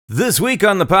This week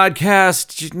on the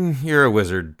podcast, you're a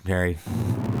wizard, Harry.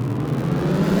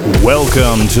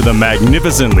 Welcome to the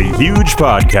Magnificently Huge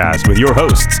Podcast with your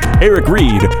hosts, Eric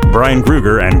Reed, Brian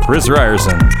Kruger, and Chris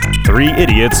Ryerson. Three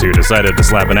idiots who decided to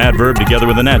slap an adverb together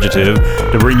with an adjective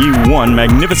to bring you one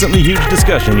magnificently huge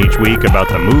discussion each week about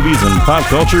the movies and pop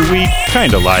culture we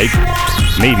kinda like,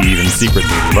 maybe even secretly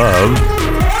love,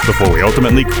 before we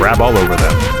ultimately crap all over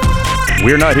them.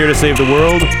 We're not here to save the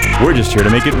world, we're just here to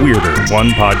make it weirder,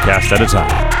 one podcast at a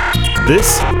time.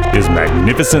 This is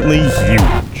Magnificently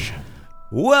Huge.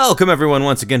 Welcome, everyone,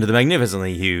 once again to the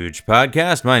Magnificently Huge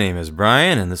Podcast. My name is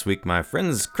Brian, and this week my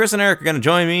friends Chris and Eric are going to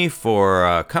join me for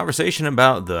a conversation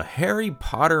about the Harry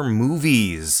Potter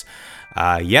movies.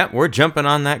 We're jumping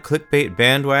on that clickbait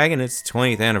bandwagon. It's the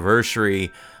 20th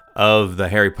anniversary of the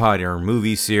Harry Potter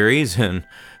movie series, and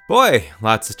boy,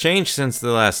 lots has changed since the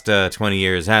last 20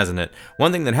 years, hasn't it?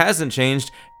 One thing that hasn't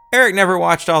changed, Eric never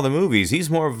watched all the movies. He's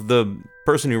more of the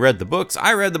person who read the books.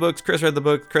 I read the books, Chris read the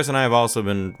books. Chris and I have also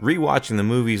been rewatching the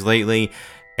movies lately,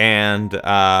 and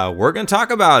we're going to talk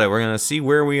about it. We're going to see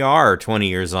where we are 20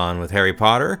 years on with Harry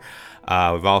Potter.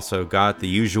 We've also got the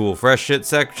usual fresh shit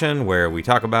section where we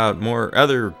talk about more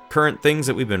other current things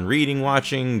that we've been reading,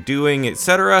 watching, doing,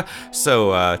 etc.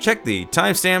 So check the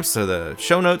timestamps or the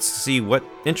show notes to see what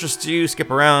interests you.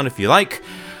 Skip around if you like.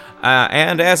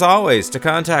 And as always, to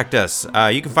contact us,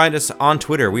 you can find us on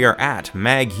Twitter. We are at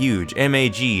MagHuge,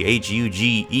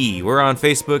 MagHuge. We're on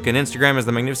Facebook and Instagram as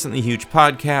the Magnificently Huge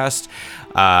Podcast.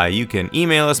 You can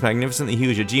email us,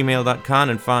 magnificentlyhuge@gmail.com,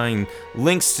 and find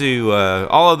links to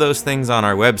all of those things on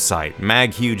our website,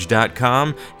 maghuge.com.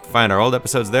 You can find our old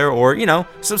episodes there, or,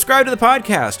 subscribe to the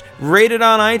podcast, rate it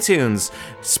on iTunes,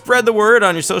 spread the word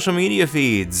on your social media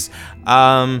feeds.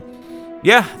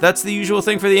 Yeah, that's the usual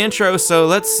thing for the intro, so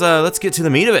let's get to the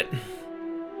meat of it.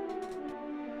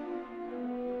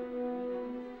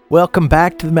 Welcome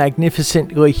back to the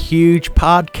Magnificently Huge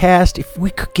Podcast. If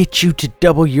we could get you to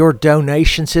double your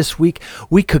donations this week,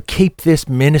 we could keep this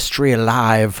ministry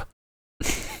alive.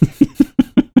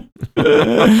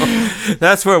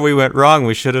 That's where we went wrong.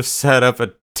 We should have set up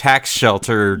a tax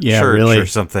shelter church or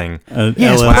something.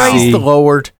 Yes, LLC praise the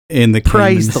Lord. In the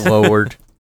praise the Lord.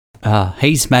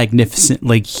 He's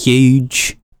magnificently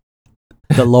huge.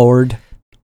 The Lord.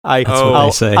 That's what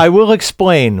I say. I will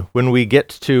explain when we get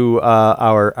to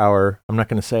our. I'm not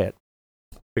going to say it.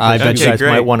 Because you guys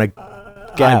might want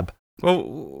to gab.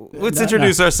 Let's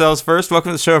introduce ourselves first. Welcome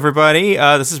to the show, everybody.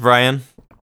 This is Brian.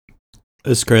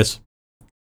 This is Chris.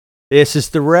 This is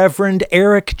the Reverend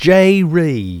Eric J.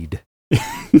 Reed.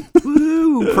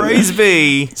 Woo! Praise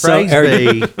be. Praise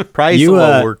be. Praise the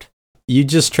Lord. You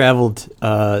just traveled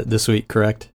this week,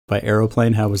 correct? By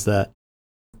aeroplane. How was that?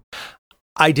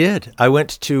 I did. I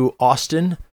went to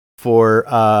Austin for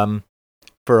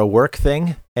a work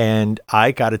thing, and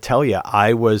I got to tell you,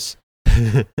 I was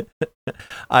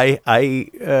I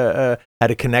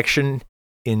had a connection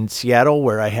in Seattle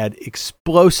where I had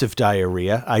explosive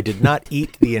diarrhea. I did not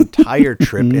eat the entire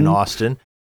trip in Austin.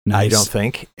 Nice. I don't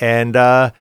think, and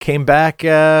came back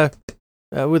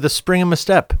with a spring in my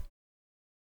step.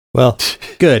 Well,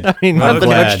 good. I mean, nothing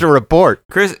much to report.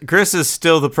 Chris is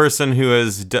still the person who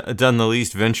has done the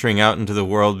least venturing out into the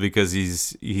world because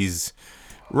he's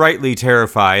rightly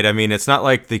terrified. I mean, it's not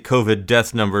like the COVID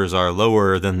death numbers are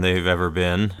lower than they've ever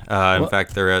been. In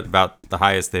fact, they're at about the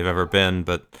highest they've ever been.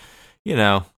 But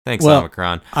thanks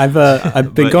Omicron. I've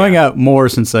been going out more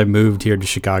since I moved here to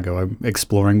Chicago. I'm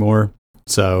exploring more.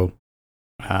 So,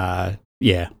 I'm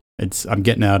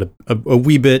getting out a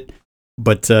wee bit.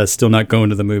 But still not going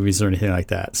to the movies or anything like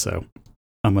that. So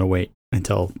I'm going to wait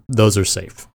until those are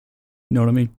safe. You know what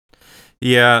I mean?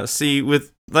 Yeah. See,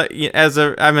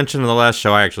 I mentioned in the last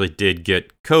show, I actually did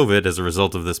get COVID as a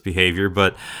result of this behavior.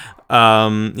 But,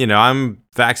 I'm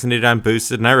vaccinated, I'm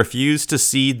boosted, and I refuse to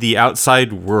cede the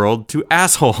outside world to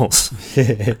assholes.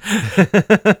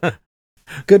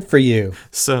 Good for you.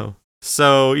 So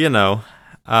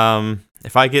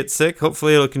if I get sick,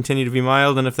 hopefully it'll continue to be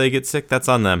mild, and if they get sick, that's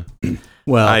on them.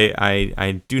 Well,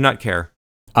 I do not care.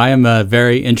 I am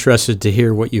very interested to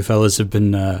hear what you fellas have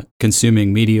been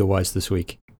consuming media-wise this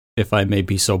week, if I may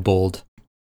be so bold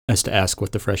as to ask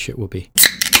what the fresh shit will be.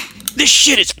 This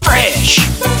shit is fresh!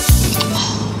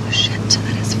 Oh, shit,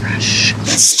 that is fresh.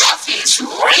 This stuff is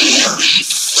really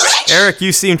fresh! Eric,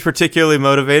 you seemed particularly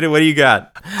motivated. What do you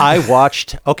got? I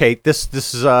watched, this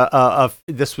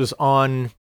was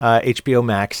on HBO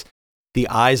Max, The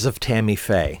Eyes of Tammy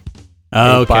Faye.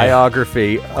 A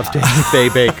biography of Tammy Faye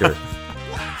Baker.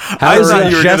 I thought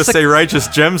you were going to say Righteous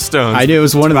Gemstones. I knew it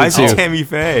was one of the two. Tammy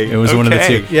Faye. It was one of the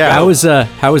two. Yeah.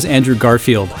 How was Andrew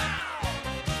Garfield?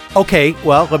 Okay,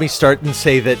 well, let me start and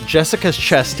say that Jessica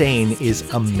Chastain is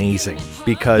amazing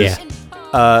because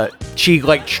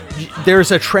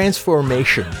there's a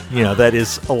transformation, that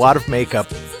is a lot of makeup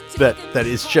that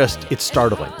is just, it's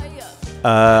startling.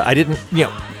 I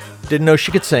didn't know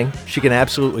she could sing. She can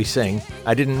absolutely sing.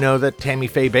 I didn't know that Tammy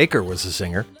Faye Baker was a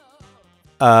singer.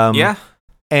 Yeah.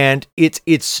 And it's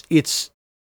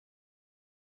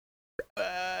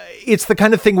the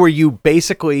kind of thing where you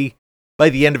basically, by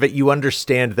the end of it, you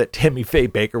understand that Tammy Faye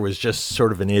Baker was just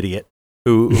sort of an idiot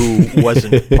who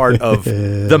wasn't part of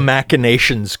the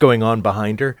machinations going on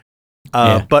behind her,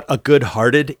 but a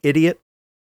good-hearted idiot.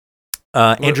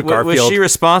 Andrew Garfield. Was she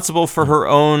responsible for her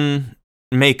own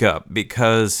makeup?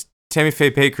 Because Tammy Faye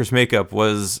Baker's makeup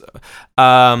was,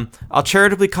 I'll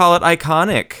charitably call it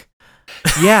iconic.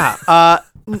 Yeah. I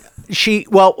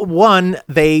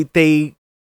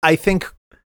think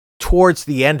towards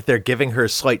the end, they're giving her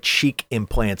slight cheek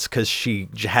implants because she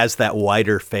has that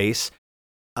wider face.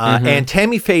 And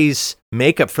Tammy Faye's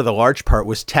makeup for the large part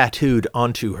was tattooed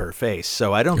onto her face.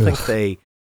 So I don't think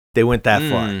they went that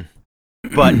far.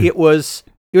 But it was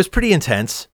pretty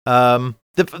intense. The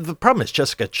problem is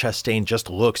Jessica Chastain just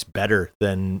looks better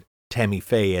than Tammy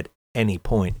Faye at any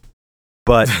point.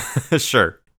 But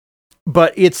sure.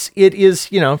 But it is,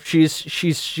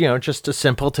 she's just a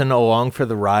simpleton along for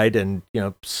the ride and,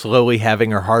 slowly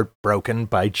having her heart broken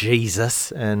by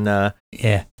Jesus. And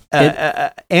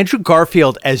Andrew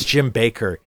Garfield as Jim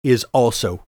Baker is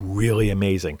also really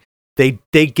amazing. They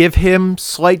give him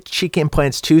slight cheek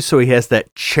implants too, so he has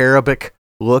that cherubic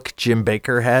look Jim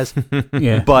Baker has.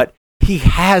 Yeah. But he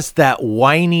has that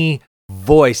whiny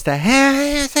voice, that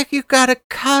hey, I think you got a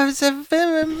cause of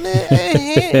kind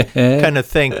of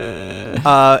thing.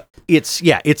 It's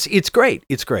great.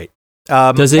 It's great.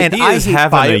 Does it? And He is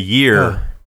having a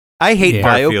year. I hate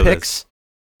Garfield biopics.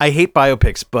 I hate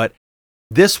biopics, but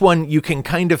this one you can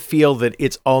kind of feel that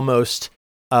it's almost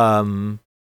I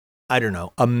don't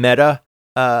know, a meta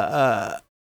biopic,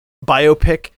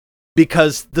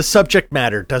 because the subject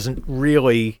matter doesn't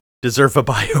really deserve a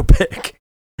biopic.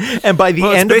 And by the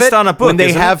end of it, on a book, when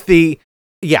they have the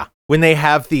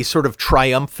sort of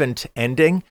triumphant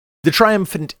ending, the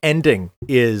triumphant ending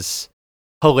is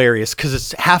hilarious because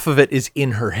it's half of it is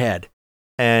in her head,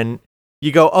 and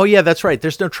you go, oh yeah, that's right.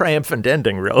 There's no triumphant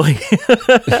ending, really.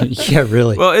 Yeah,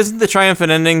 really. Well, isn't the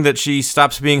triumphant ending that she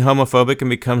stops being homophobic and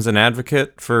becomes an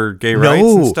advocate for gay rights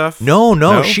and stuff?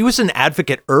 No. She was an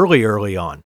advocate early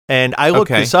on, and I looked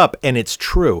this up, and it's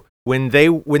true. When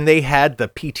they had the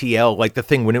PTL, like the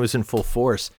thing when it was in full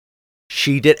force,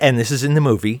 she did, and this is in the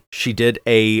movie, she did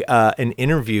an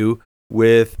interview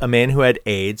with a man who had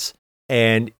AIDS,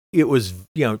 and it was,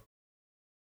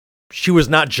 she was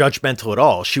not judgmental at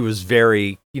all. She was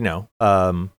very,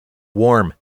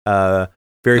 warm,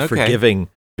 very forgiving,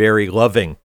 very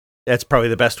loving. That's probably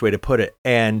the best way to put it.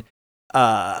 And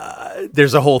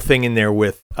there's a whole thing in there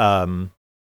with Falwell,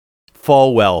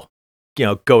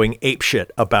 going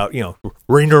apeshit about,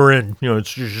 rein her in,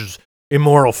 it's just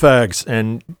immoral fags.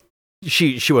 And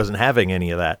she wasn't having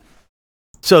any of that.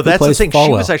 So that's the thing. Falwell?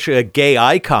 She was actually a gay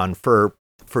icon for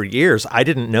years. I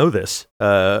didn't know this.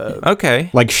 Okay.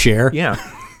 Like Cher? Yeah.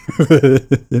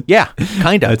 Yeah,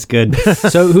 kind of. That's good.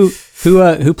 So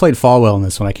who played Falwell in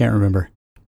this one? I can't remember.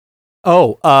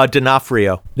 Oh,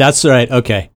 D'Onofrio. That's right.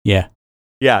 Okay. Yeah.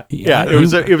 Yeah.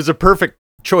 It was a perfect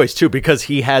choice too, because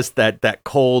he has that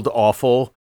cold,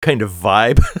 awful kind of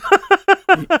vibe.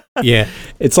 Yeah.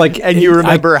 It's like, and you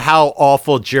remember how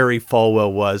awful Jerry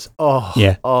Falwell was. Oh,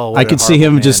 yeah. Oh, I could see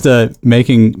him just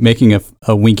making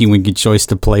a winky choice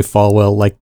to play Falwell,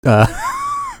 like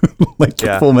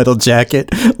Full Metal Jacket,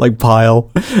 like Pyle.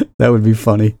 That would be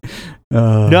funny.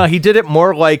 No, he did it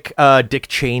more like Dick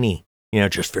Cheney.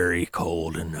 Just very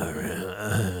cold and.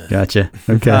 Gotcha.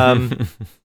 Okay.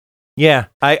 Yeah,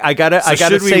 I gotta say,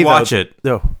 should we watch it?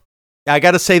 Though, I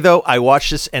gotta say though, I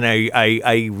watched this and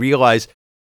I realized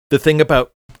the thing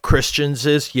about Christians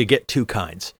is you get two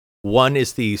kinds. One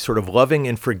is the sort of loving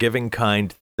and forgiving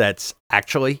kind that's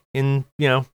actually in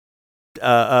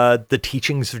the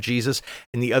teachings of Jesus,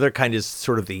 and the other kind is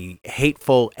sort of the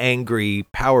hateful, angry,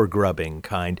 power grubbing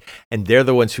kind, and they're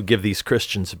the ones who give these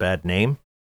Christians a bad name.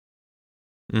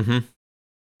 Mm-hmm.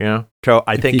 So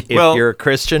I think if you're a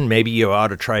Christian, maybe you ought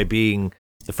to try being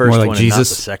the first like one Jesus. and not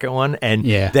the second one, and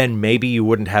then maybe you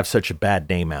wouldn't have such a bad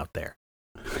name out there.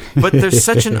 But there's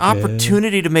such an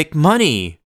opportunity to make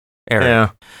money,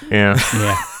 Eric. Yeah.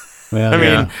 Well,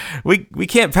 I mean, we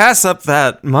can't pass up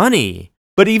that money.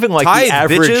 But even like Tithe, the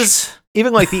average, bitches.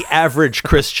 even like the average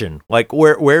Christian, like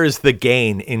where is the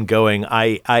gain in going?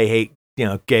 I hate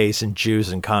gays and Jews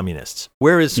and communists.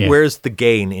 Where's the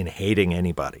gain in hating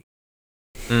anybody?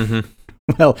 Mm-hmm.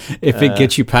 Well, if it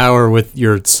gets you power with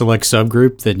your select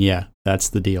subgroup, then yeah, that's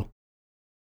the deal.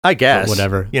 I guess. But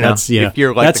whatever. If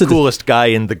you're like the coolest guy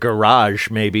in the garage,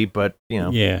 maybe, but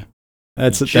yeah,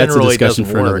 that's a generally discussion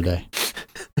doesn't for work. another day.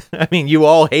 I mean, you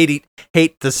all hate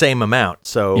the same amount,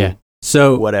 so yeah.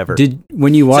 So whatever.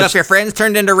 When you watch, So if your friends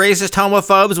turned into racist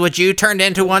homophobes, would you turn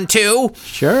into one too?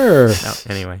 Sure. No,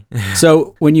 anyway.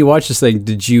 So when you watch this thing,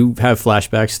 did you have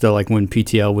flashbacks to like when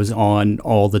PTL was on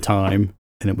all the time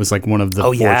and it was like one of the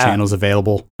 4 channels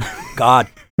available? God,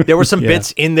 there were some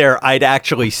bits in there I'd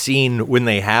actually seen when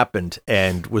they happened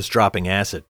and was dropping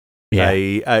acid.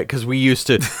 Yeah. Because that used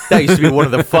to be one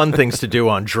of the fun things to do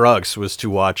on drugs was to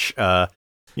watch,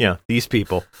 these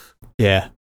people. Yeah.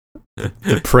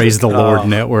 The Praise the Lord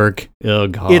network. Oh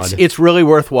God. It's really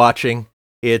worth watching.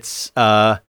 It's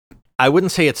I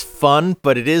wouldn't say it's fun,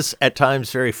 but it is at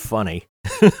times very funny.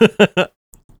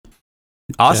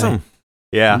 Awesome.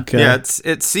 Yeah. Okay. Yeah,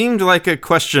 it seemed like a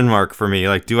question mark for me.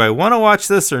 Like, do I want to watch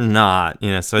this or not?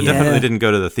 So I definitely didn't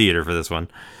go to the theater for this one.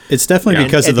 It's definitely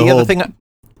because of and the whole other thing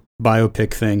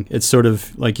biopic thing. It's sort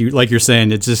of like you're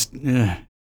saying. It's just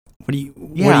what are you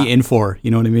in for? You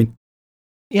know what I mean?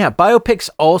 Yeah, biopics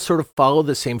all sort of follow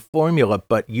the same formula,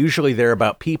 but usually they're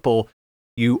about people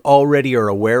you already are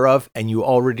aware of and you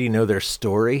already know their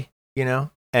story,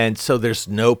 and so there's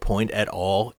no point at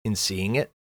all in seeing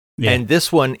it. Yeah. And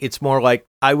this one, it's more like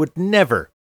I would never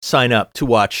sign up to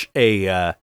watch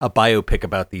a biopic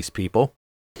about these people,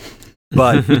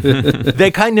 but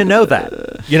they kind of know that,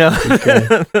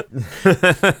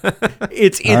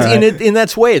 It's right. in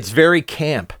that way, it's very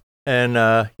camp,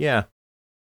 and yeah.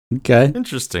 Okay.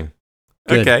 Interesting.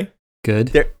 Good. Okay.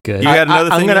 Good. You got another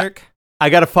thing, Eric? I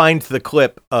got to find the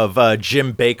clip of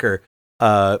Jim Baker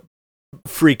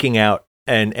freaking out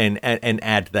and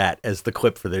add that as the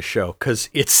clip for this show because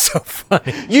it's so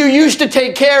funny. You used to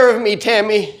take care of me,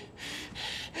 Tammy.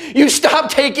 You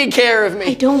stopped taking care of me.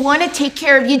 I don't want to take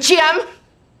care of you, Jim.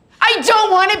 I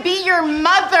don't want to be your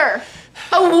mother.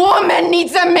 A woman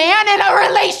needs a man in a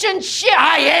relationship.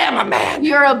 I am a man.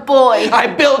 You're a boy. I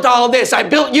built all this. I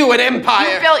built you an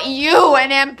empire. You built you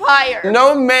an empire.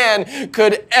 No man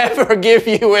could ever give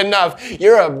you enough.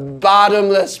 You're a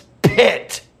bottomless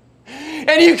pit.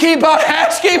 And you keep on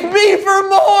asking me for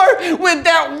more with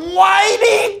that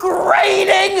whiny,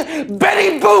 grating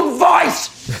Betty Boop voice.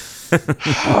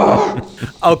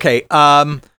 Okay.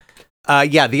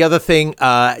 The other thing,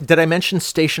 did I mention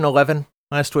Station 11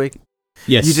 last week?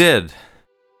 Yes. You did.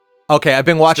 Okay, I've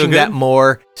been watching that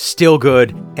more. Still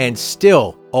good and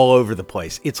still all over the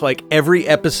place. It's like every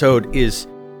episode it's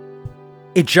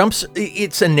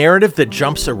a narrative that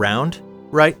jumps around,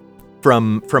 right?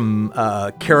 From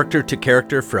character to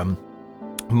character, from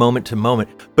moment to moment,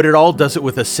 but it all does it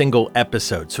with a single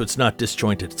episode, so it's not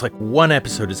disjointed. It's like one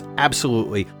episode is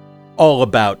absolutely all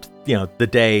about, the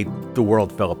day the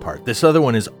world fell apart. This other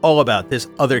one is all about this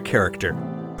other character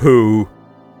who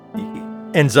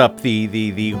ends up the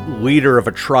leader of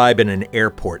a tribe in an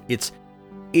airport. It's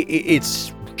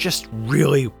just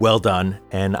really well done,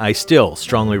 and I still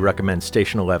strongly recommend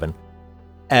Station 11.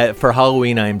 For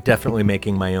Halloween, I am definitely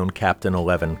making my own Captain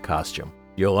 11 costume.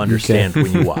 You'll understand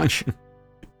when you watch.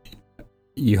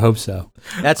 You hope so.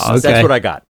 That's what I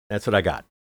got. That's what I got.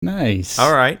 Nice.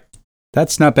 All right.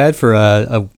 That's not bad for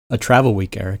a travel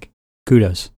week, Eric.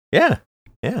 Kudos. Yeah.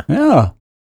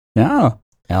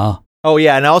 Oh,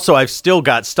 yeah, and also I've still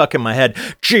got stuck in my head,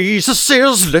 Jesus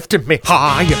is lifting me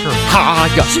higher, higher.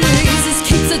 Jesus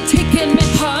keeps taking me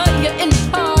higher and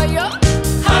higher.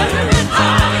 Higher and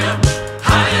higher,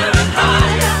 higher and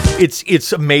higher.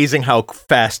 It's amazing how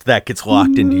fast that gets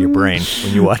locked into your brain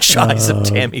when you watch Eyes of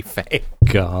Tammy Faye.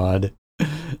 God.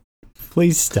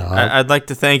 Please stop. I'd like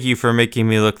to thank you for making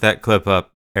me look that clip up,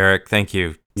 Eric. Thank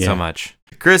you so much.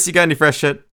 Chris, you got any fresh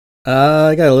shit?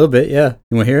 I got a little bit, yeah.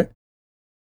 You want to hear it?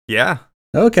 Yeah.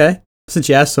 Okay. Since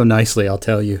you asked so nicely, I'll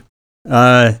tell you.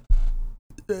 So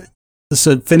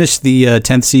finished the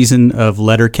 10th season of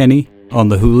Letterkenny on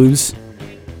the Hulus,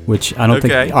 which I don't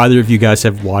think either of you guys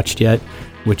have watched yet,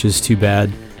 which is too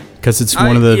bad because it's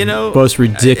one of the most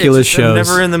ridiculous shows. I'm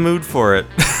never in the mood for it.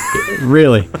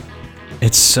 Really?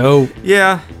 It's so...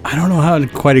 Yeah. I don't know how to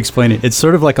quite explain it. It's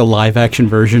sort of like a live-action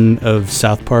version of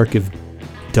South Park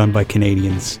done by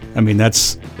Canadians. I mean,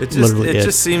 that's literally it. It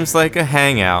just seems like a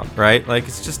hangout, right? Like,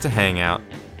 it's just a hangout.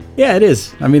 Yeah, it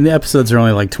is. I mean, the episodes are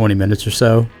only like 20 minutes or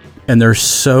so, and they're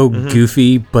so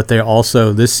goofy, but they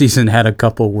also, this season had a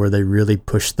couple where they really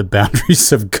pushed the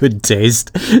boundaries of good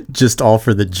taste, just all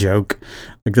for the joke.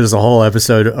 Like, there's a whole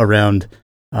episode around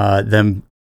them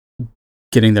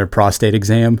getting their prostate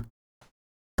exam,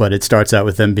 but it starts out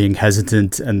with them being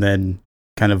hesitant and then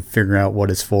kind of figuring out what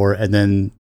it's for, and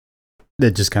then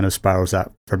it just kind of spirals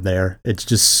out from there. It's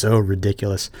just so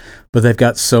ridiculous. But they've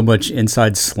got so much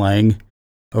inside slang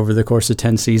over the course of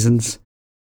 10 seasons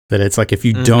that it's like if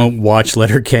you don't watch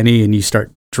Letterkenny and you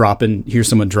start hear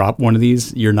someone drop one of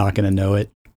these, you're not going to know it.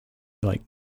 Like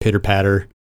Pitter Patter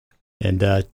and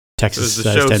Texas. So is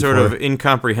the show sort of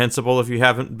incomprehensible if you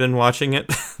haven't been watching it?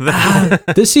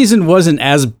 This season wasn't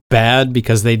as bad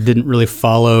because they didn't really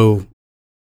follow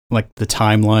like the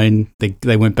timeline.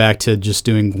 They went back to just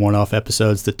doing one-off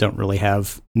episodes that don't really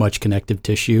have much connective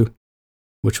tissue,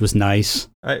 which was nice.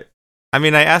 I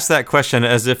mean, I asked that question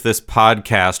as if this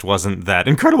podcast wasn't that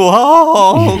incredible.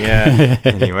 Oh, Yeah.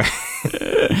 Anyway,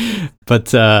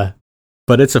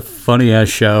 but it's a funny ass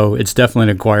show. It's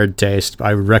definitely an acquired taste.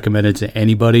 I would recommend it to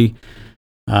anybody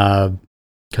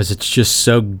because it's just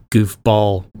so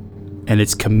goofball and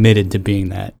it's committed to being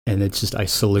that. And it's just I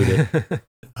salute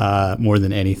it more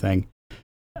than anything.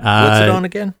 What's it on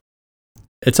again?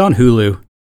 It's on Hulu.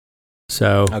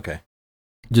 So Okay.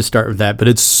 just start with that. But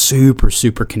it's super,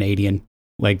 super Canadian.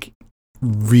 Like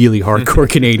really hardcore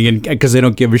Canadian because they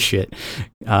don't give a shit.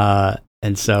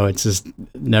 And so it's just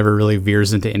never really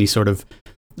veers into any sort of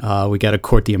we got to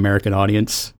court the American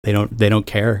audience. They don't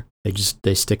care.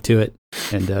 They stick to it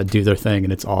and do their thing,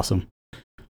 and it's awesome.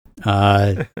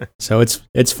 So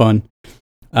it's fun.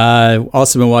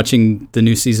 Also been watching the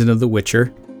new season of The Witcher,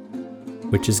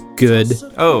 which is good.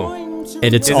 oh,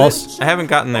 And it's is also it? I haven't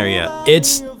gotten there yet.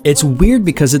 it's weird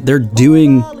because they're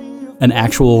doing an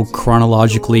actual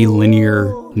chronologically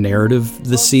linear narrative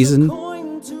this season,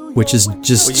 which is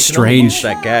just Well, you can only strange. use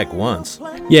that gag once.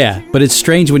 Yeah, but it's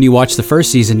strange when you watch the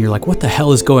first season, you're like, what the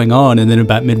hell is going on? And then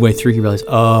about midway through, you realize,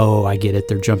 oh, I get it.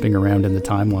 They're jumping around in the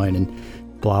timeline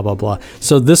and blah, blah, blah.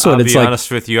 So this one, I'll it's be like, honest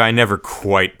with you, I never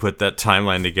quite put that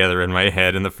timeline together in my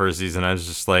head in the first season. I was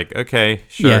just like, okay,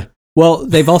 sure. yeah. Well,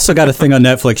 they've also got a thing on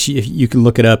Netflix. You can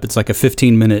look it up. It's like a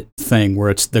 15-minute thing where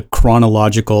it's the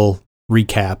chronological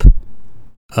recap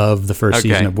of the first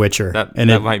season of Witcher. That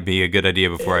it might be a good idea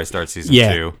before I start season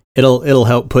 2. It'll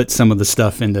help put some of the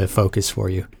stuff into focus for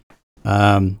you.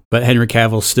 But Henry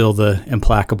Cavill's still the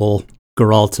implacable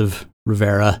Geralt of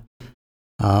Rivera.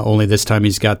 Only this time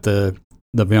he's got the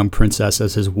young princess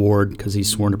as his ward because he's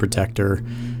sworn to protect her.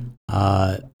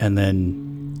 And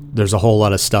then there's a whole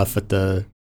lot of stuff at the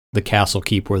castle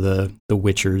keep where the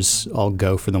Witchers all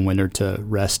go for the winter to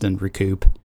rest and recoup.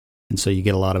 And so you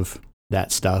get a lot of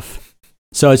that stuff.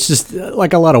 So it's just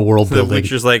like a lot of world The building.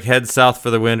 Witchers like head south for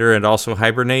the winter and also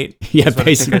hibernate. Yeah, That's what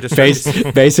I think I just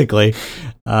read. basically.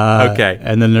 Okay.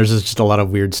 And then there's just a lot of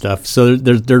weird stuff. So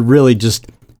they're really just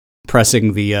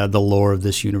pressing the lore of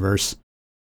this universe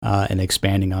and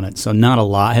expanding on it. So not a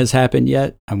lot has happened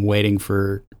yet. I'm waiting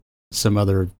for some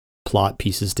other plot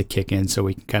pieces to kick in so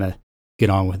we can kind of get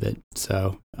on with it.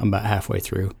 So I'm about halfway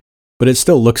through. But it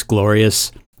still looks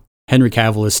glorious. Henry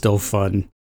Cavill is still fun.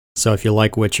 So if you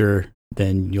like Witcher,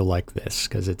 then you'll like this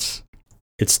because it's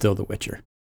still The Witcher.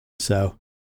 So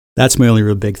that's my only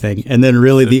real big thing. And then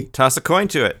really toss a coin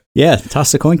to it. Yeah,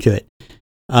 toss a coin to it.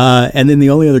 And then the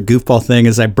only other goofball thing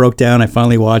is I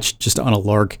finally watched just on a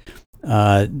lark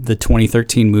the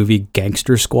 2013 movie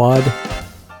Gangster Squad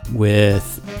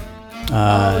with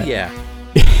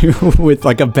with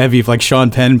like a bevy of like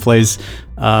Sean Penn plays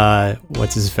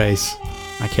what's his face?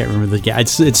 I can't remember the guy.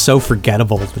 It's so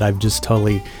forgettable that I've just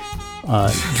totally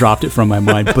dropped it from my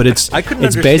mind. But it's I couldn't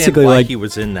it's understand basically why like he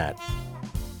was in that.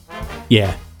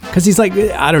 yeah. Because he's like,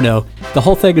 I don't know. The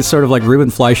whole thing is sort of like Ruben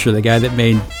Fleischer, the guy that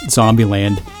made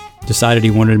Zombieland, decided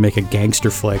he wanted to make a gangster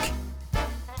flick.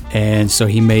 And so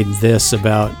he made this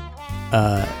about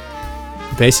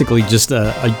basically just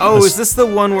is this the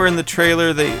one where in the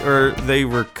trailer they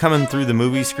were coming through the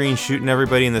movie screen shooting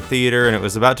everybody in the theater and it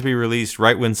was about to be released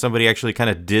right when somebody actually kind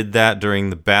of did that during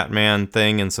the Batman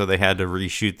thing and so they had to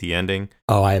reshoot the ending?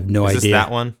 Oh, I have no idea. Is this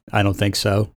that one? I don't think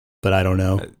so, but I don't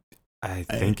know. I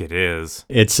think it is.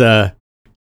 It's yeah,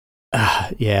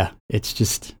 it's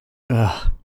just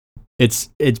it's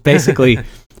basically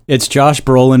it's Josh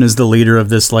Brolin is the leader of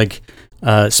this like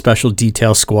special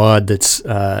detail squad that's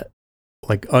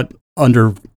like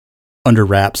under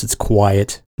wraps. It's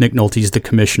quiet. Nick Nolte's the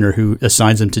commissioner who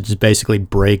assigns them to just basically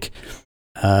break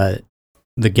the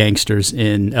gangsters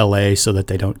in LA so that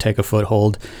they don't take a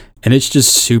foothold. And it's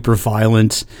just super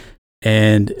violent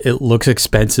and it looks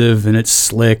expensive and it's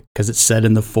slick because it's set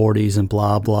in the 40s and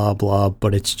blah, blah, blah.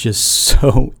 But it's just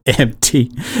so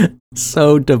empty,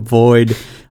 so devoid.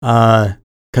 Because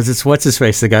it's what's his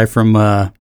face, the guy from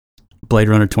Blade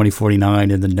Runner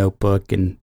 2049 and The Notebook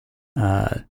and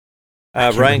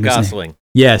Ryan Gosling.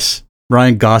 Yes,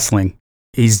 Ryan Gosling.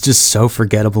 He's just so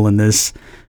forgettable in this,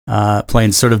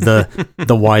 playing sort of the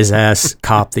wise ass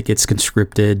cop that gets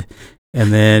conscripted,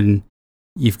 and then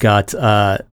you've got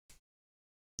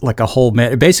like a whole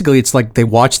basically it's like they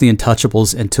watched The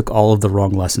Untouchables and took all of the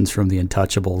wrong lessons from The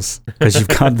Untouchables, because you've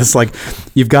got this like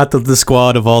you've got the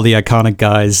squad of all the iconic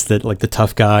guys, that like the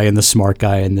tough guy and the smart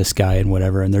guy and this guy and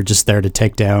whatever, and they're just there to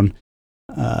take down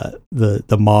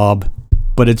the mob,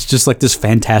 but it's just like this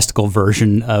fantastical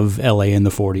version of LA in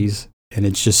the 40s, and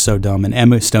it's just so dumb. And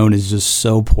Emma Stone is just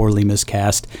so poorly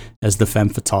miscast as the femme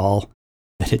fatale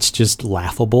that it's just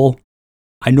laughable.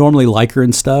 I normally like her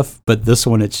and stuff, but this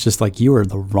one, it's just like, you are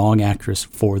the wrong actress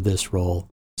for this role.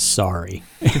 Sorry.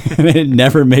 It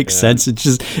never makes sense.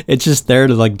 It's just there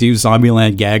to like do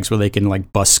Zombieland gags where they can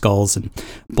like bust skulls and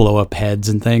blow up heads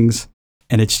and things.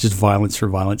 And it's just violence for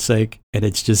violence sake. And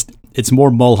it's more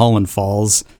Mulholland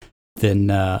Falls than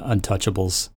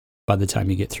Untouchables by the time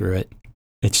you get through it.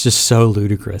 It's just so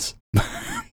ludicrous.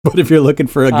 But if you're looking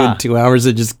for a good 2 hours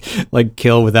to just like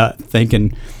kill without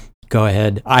thinking, go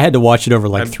ahead. I had to watch it over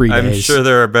like 3 days. I'm sure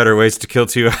there are better ways to kill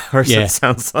 2 hours, Yeah. it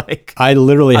sounds like. I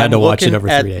literally had to watch it over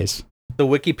 3 days. The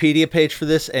Wikipedia page for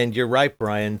this, and you're right,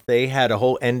 Brian. They had a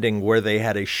whole ending where they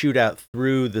had a shootout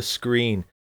through the screen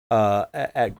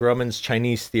at Grumman's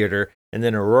Chinese Theater, and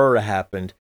then Aurora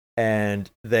happened, and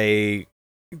they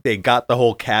got the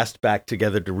whole cast back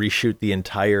together to reshoot the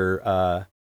entire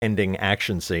ending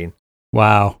action scene.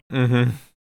 Wow. Mm-hmm.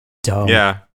 Dumb.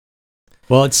 Yeah.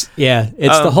 Well, it's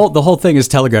the whole thing is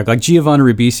telegraphed. Like Giovanni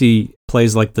Ribisi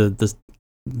plays like the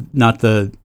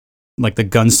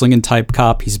gunslinging type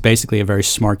cop. He's basically a very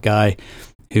smart guy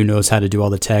who knows how to do all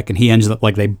the tech, and he ends up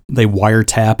like they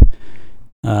wiretap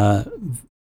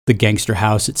the gangster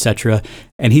house, etc.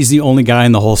 And he's the only guy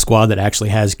in the whole squad that actually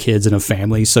has kids and a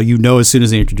family. So you know, as soon as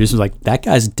they introduce him, like, that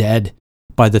guy's dead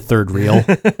by the third reel.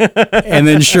 And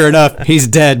then sure enough, he's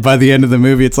dead by the end of the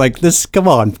movie. It's like, come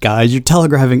on, guys, you're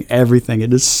telegraphing everything.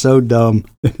 It is so dumb.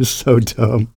 It is so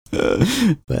dumb.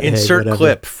 But Insert hey,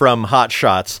 clip from Hot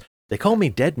Shots. They call me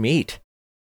dead meat.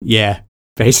 Yeah,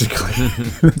 basically.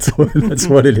 that's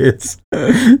what it is.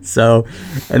 So,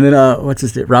 and then what's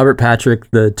his name? Robert Patrick,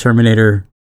 the Terminator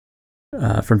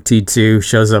from T2,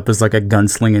 shows up as like a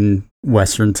gunslinging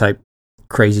Western type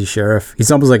crazy sheriff. He's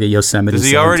almost like a Yosemite. Does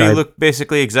he already look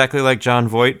basically exactly like John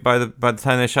Voight by the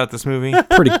time they shot this movie?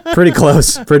 Pretty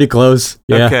close.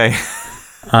 Yeah. Okay.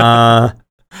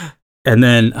 And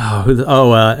then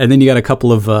and then you got a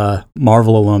couple of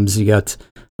Marvel alums. You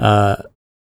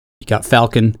got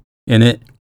Falcon in it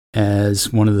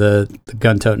as one of the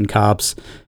gun-toting cops,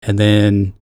 and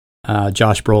then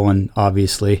Josh Brolin,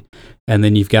 obviously, and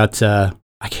then you've got I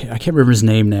can't remember his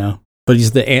name now, but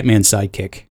he's the Ant-Man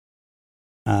sidekick.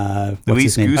 What's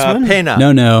his name? Pena.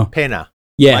 No. Pena.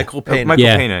 Yeah. Michael Pena. Michael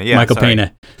Pena. Yeah. Michael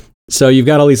Pena. So you've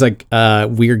got all these like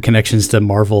weird connections to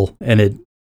Marvel, and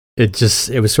it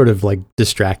was sort of like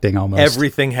distracting almost.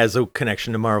 Everything has a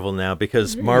connection to Marvel now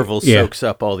because Marvel soaks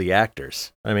up all the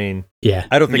actors. I mean,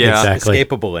 I don't think it's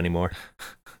escapable anymore.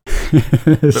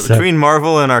 But between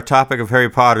Marvel and our topic of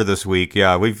Harry Potter this week,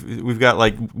 we've got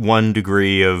like 1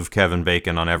 degree of Kevin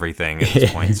Bacon on everything at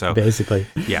this point. So basically,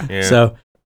 yeah.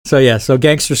 So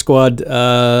Gangster Squad,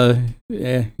 whatever.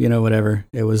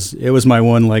 It was my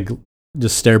one, like,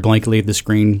 just stare blankly at the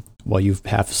screen while you're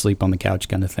half asleep on the couch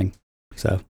kind of thing.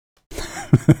 So.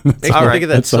 Makes me think of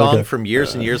that song from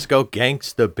years and years ago,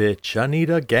 Gangsta Bitch. I need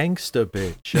a Gangsta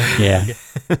Bitch. Yeah,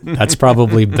 that's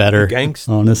probably better,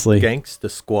 honestly. Gangsta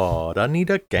Squad. I need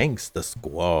a Gangsta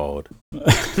Squad.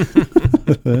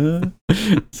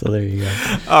 So there you go.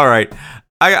 All right.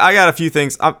 I got a few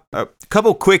things. A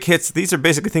couple quick hits. These are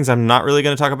basically things I'm not really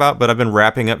going to talk about, but I've been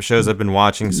wrapping up shows I've been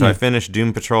watching. So I finished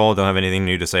Doom Patrol. Don't have anything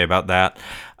new to say about that.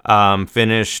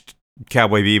 Finished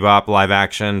Cowboy Bebop live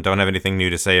action. Don't have anything new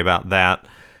to say about that.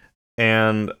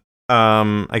 And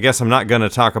I guess I'm not going to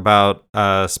talk about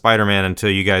Spider-Man until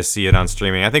you guys see it on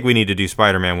streaming. I think we need to do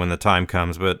Spider-Man when the time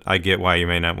comes, but I get why you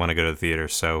may not want to go to the theater,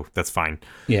 so that's fine.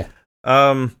 Yeah.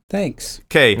 Thanks.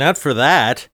 Okay. Not for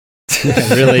that.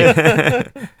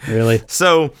 Really.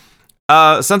 So,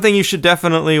 something you should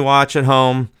definitely watch at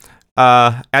home.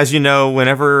 As you know,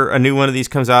 whenever a new one of these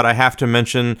comes out, I have to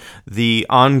mention the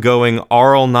ongoing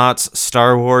Auralnauts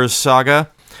Star Wars Saga.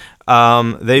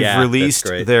 They've released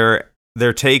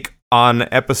their take on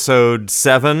episode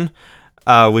 7,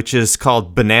 which is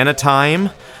called Banana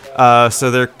Time.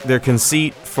 So their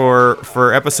conceit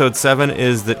for episode 7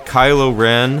 is that Kylo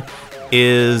Ren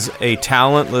is a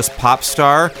talentless pop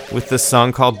star with this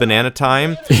song called Banana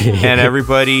Time, and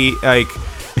everybody, like,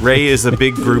 Raye is a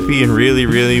big groupie and really,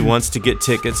 really wants to get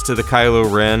tickets to the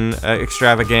Kylo Ren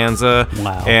extravaganza.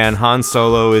 Wow. And Han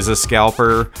Solo is a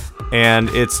scalper, and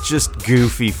it's just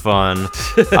goofy fun.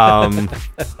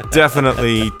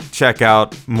 Definitely check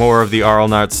out more of the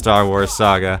Auralnauts Star Wars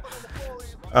Saga.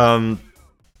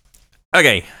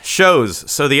 Okay,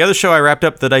 shows. So the other show I wrapped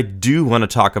up that I do want to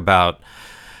talk about,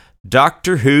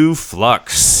 Doctor Who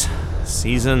Flux,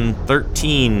 season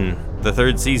 13, the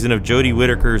third season of Jodie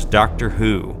Whittaker's Doctor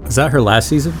Who. Is that her last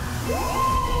season?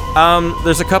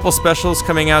 There's a couple specials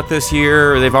coming out this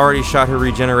year. They've already shot her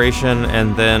regeneration,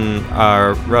 and then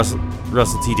Russell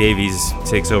T Davies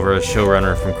takes over as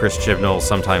showrunner from Chris Chibnall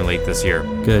sometime late this year.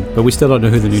 Good, but we still don't know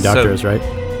who the new Doctor is, right?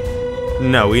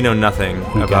 No, we know nothing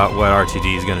about what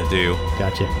RTD is going to do.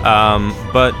 Gotcha.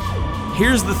 But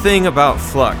here's the thing about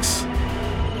Flux.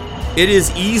 It is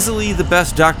easily the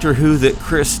best Doctor Who that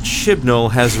Chris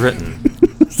Chibnall has written.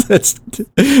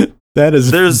 That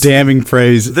is damning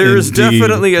praise. There's indeed.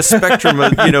 definitely a spectrum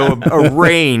of, a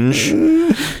range.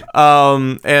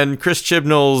 And Chris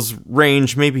Chibnall's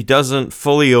range maybe doesn't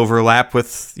fully overlap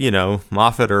with,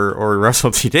 Moffat or Russell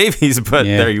T Davies, but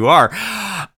there you are.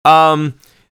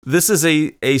 This is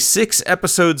a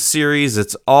 6-episode series.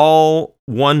 It's all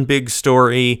one big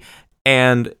story,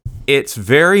 and it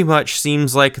very much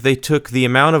seems like they took the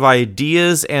amount of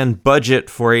ideas and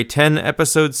budget for a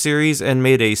 10-episode series and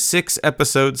made a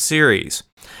 6-episode series.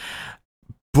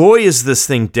 Boy, is this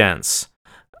thing dense.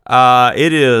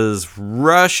 It is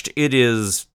rushed. It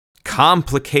is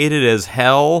complicated as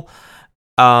hell.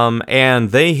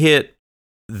 And they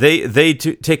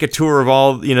take a tour of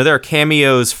all, there are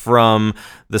cameos from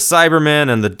the Cybermen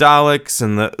and the Daleks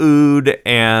and the Ood,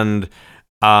 and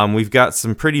we've got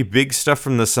some pretty big stuff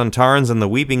from the Sontarans and the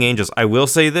Weeping Angels. I will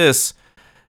say this,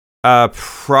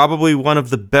 probably one of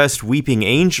the best Weeping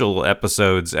Angel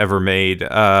episodes ever made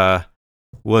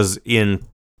was in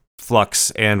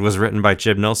Flux and was written by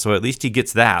Chibnall, so at least he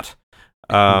gets that.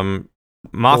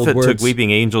 Moffat took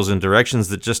Weeping Angels in directions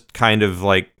that just kind of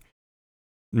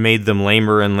made them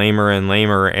lamer and lamer and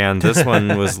lamer, and this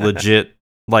one was legit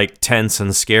tense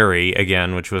and scary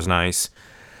again, which was nice.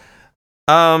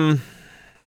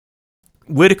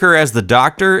 Whittaker as the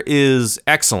Doctor is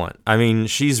excellent. I mean,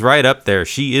 she's right up there.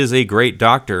 She is a great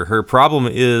Doctor. Her problem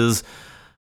is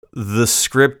the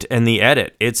script and the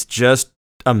edit. It's just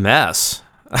a mess.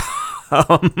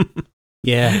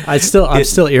 Yeah, I'm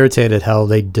still irritated how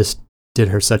they just did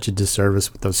her such a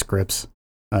disservice with those scripts.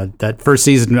 That first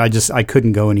season, I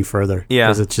couldn't go any further. Yeah,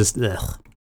 because it's just ugh.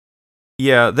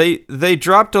 Yeah, they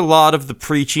dropped a lot of the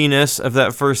preachiness of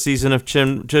that first season of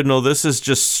Chibnall. This is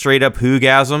just straight up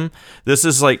Whogasm. This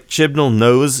is Chibnall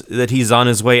knows that he's on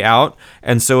his way out,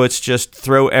 and so it's just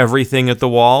throw everything at the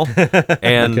wall.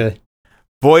 And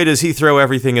boy, does he throw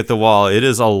everything at the wall. It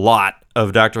is a lot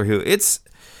of Doctor Who.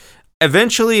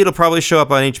 Eventually it'll probably show up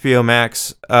on HBO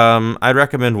Max. I'd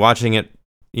recommend watching it,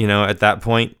 at that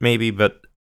point maybe, but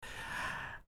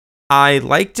I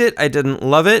liked it. I didn't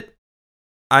love it.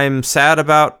 I'm sad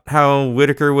about how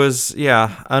Whittaker was,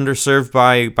 underserved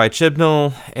by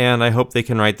Chibnall, and I hope they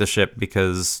can right the ship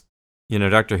because,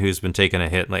 Doctor Who's been taking a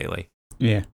hit lately.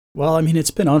 Yeah. Well, I mean,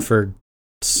 it's been on for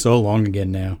so long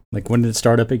again now. When did it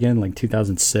start up again?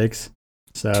 2006?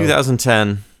 So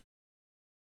 2010.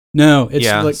 No,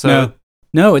 it's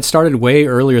no, it started way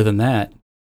earlier than that.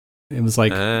 It was I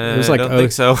don't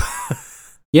think so.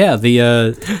 Yeah,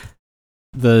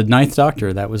 the Ninth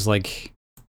Doctor, that was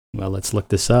well, let's look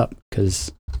this up,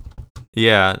 because...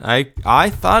 Yeah, I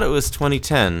thought it was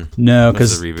 2010. No,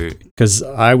 because the reboot. Because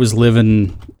I was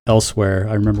living elsewhere.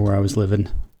 I remember where I was living.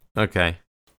 Okay.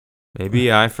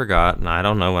 Maybe I forgot, and I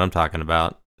don't know what I'm talking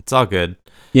about. It's all good.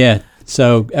 Yeah,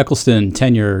 so Eccleston,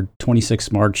 tenure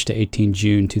 26 March to 18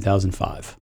 June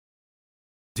 2005.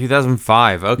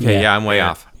 2005. Okay, yeah, I'm way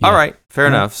off. Yeah. All right, fair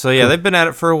enough. So, yeah, they've been at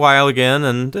it for a while again,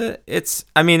 and it's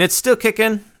still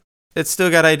kicking. It's still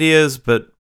got ideas, but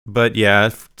yeah,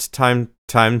 it's time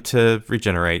to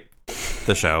regenerate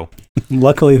the show.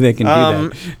 Luckily, they can do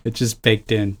that. It's just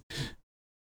baked in.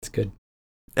 It's good.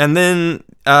 And then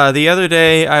the other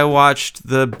day, I watched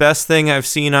the best thing I've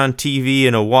seen on TV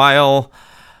in a while,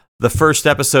 the first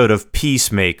episode of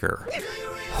Peacemaker.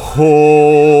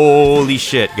 Holy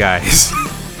shit, guys.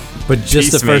 But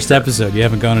just the first episode. You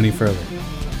haven't gone any further.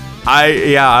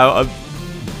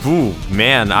 Ooh,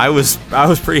 man, I was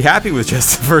pretty happy with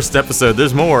just the first episode.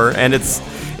 There's more, and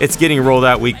it's getting rolled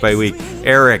out week by week.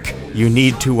 Eric, you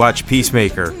need to watch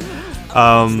Peacemaker.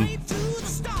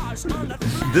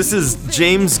 This is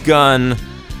James Gunn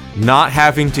not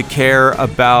having to care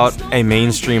about a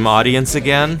mainstream audience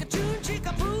again.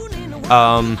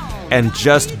 and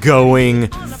just going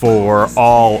for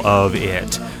all of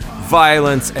it.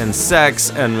 Violence and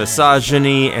sex and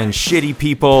misogyny and shitty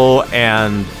people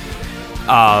and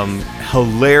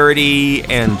hilarity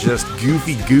and just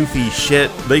goofy shit.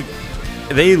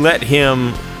 They let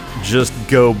him just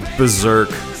go berserk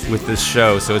with this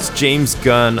show. So it's James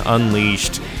Gunn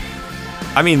Unleashed.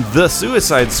 I mean, the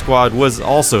Suicide Squad was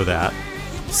also that.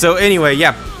 So anyway,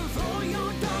 yeah.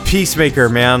 Peacemaker,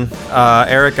 man.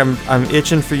 Eric, I'm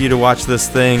itching for you to watch this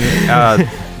thing.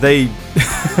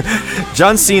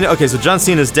 John Cena. Okay, so John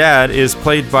Cena's dad is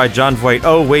played by Jon Voight.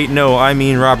 Oh wait, no, I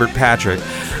mean Robert Patrick,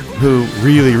 who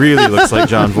really looks like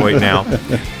Jon Voight now.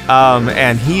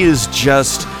 And he is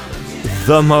just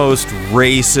the most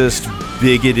racist,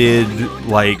 bigoted,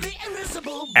 like,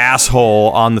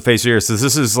 asshole on the face of the earth. So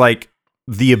this is like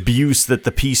the abuse that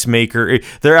the Peacemaker...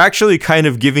 They're actually kind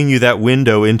of giving you that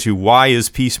window into why is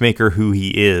Peacemaker who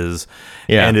he is.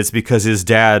 Yeah. And it's because his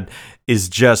dad is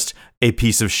just a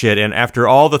piece of shit. And after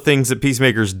all the things that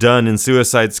Peacemaker's done in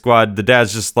Suicide Squad, the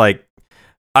dad's just like,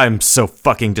 I'm so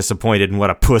fucking disappointed in what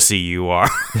a pussy you are.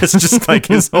 It's just like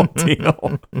his whole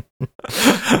deal.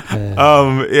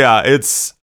 Yeah,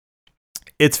 it's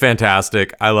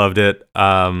fantastic. I loved it.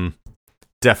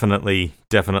 Definitely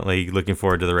looking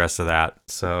forward to the rest of that.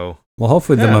 So, well,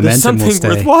 hopefully the momentum will stay. Something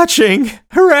worth watching.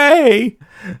 Hooray!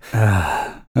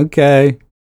 Okay.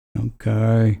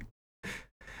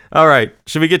 All right.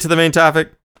 Should we get to the main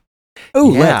topic? Oh,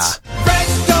 let's.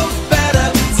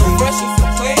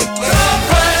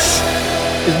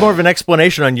 Is more of an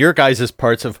explanation on your guys'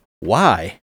 parts of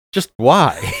why. Just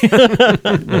why?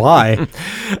 Why?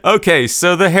 Okay,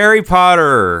 so the Harry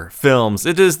Potter films.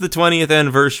 It is the 20th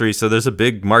anniversary, so there's a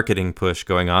big marketing push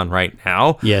going on right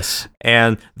now. Yes.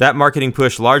 And that marketing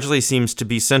push largely seems to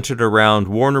be centered around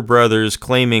Warner Brothers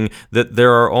claiming that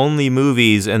there are only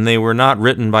movies and they were not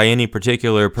written by any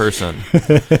particular person.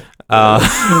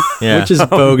 Which is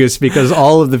bogus, because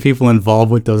all of the people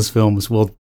involved with those films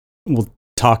will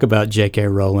talk about J.K.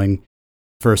 Rowling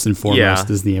first and foremost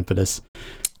as the impetus.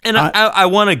 And I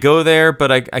want to go there,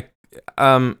 but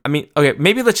I mean, okay,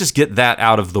 maybe let's just get that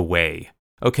out of the way.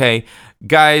 Okay,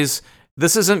 guys,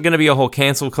 this isn't going to be a whole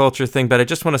cancel culture thing, but I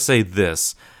just want to say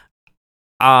this.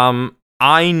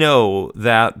 I know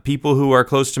that people who are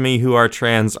close to me who are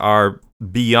trans are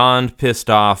beyond pissed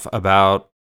off about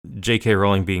J.K.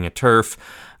 Rowling being a TERF.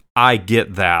 I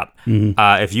get that. Mm-hmm.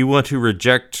 If you want to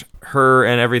reject her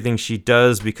and everything she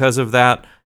does because of that,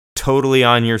 totally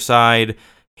on your side.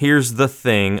 Here's the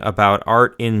thing about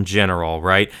art in general,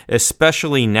 right?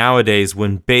 Especially nowadays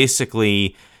when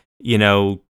basically, you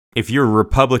know, if you're a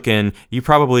Republican, you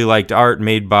probably liked art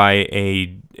made by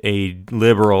a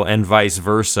liberal and vice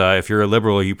versa. If you're a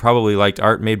liberal, you probably liked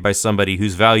art made by somebody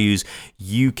whose values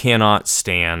you cannot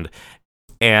stand.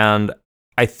 And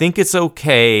I think it's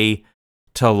okay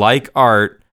to like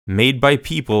art made by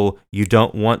people you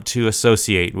don't want to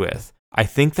associate with. I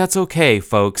think that's okay,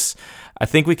 folks. I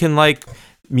think we can like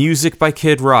music by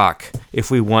Kid Rock if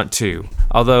we want to,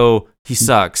 although he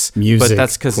sucks. But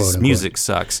that's because his music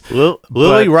sucks.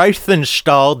 Lily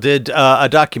Reifenstahl did a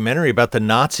documentary about the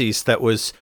Nazis that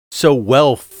was so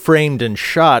well framed and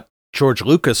shot. George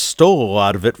Lucas stole a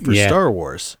lot of it for Star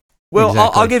Wars. Well,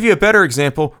 Exactly. I'll give you a better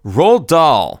example. Roald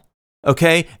Dahl.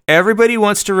 Okay, everybody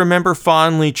wants to remember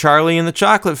fondly Charlie and the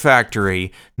Chocolate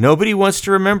Factory. Nobody wants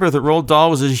to remember that Roald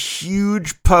Dahl was a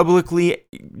huge, publicly,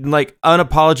 like,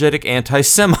 unapologetic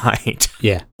anti-Semite.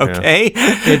 Yeah. Okay?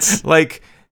 It's like,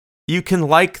 you can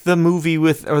like the movie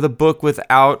or the book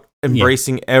without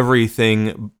embracing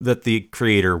everything that the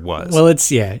creator was. Well,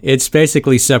 it's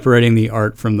basically separating the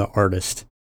art from the artist.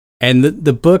 And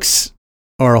the books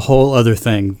are a whole other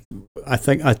thing. I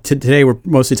think today we're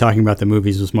mostly talking about the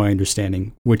movies, was my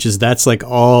understanding, which is that's like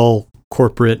all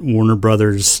corporate Warner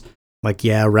Brothers, like,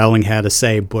 yeah, Rowling had a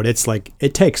say, but it's like,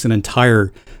 it takes an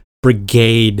entire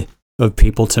brigade of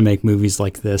people to make movies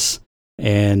like this.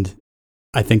 And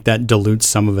I think that dilutes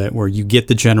some of it, where you get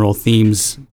the general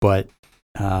themes, but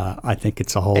I think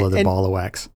it's a whole other ball of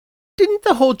wax. Didn't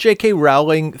the whole J.K.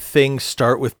 Rowling thing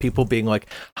start with people being like,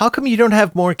 how come you don't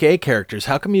have more gay characters?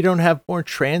 How come you don't have more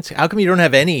trans? How come you don't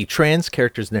have any trans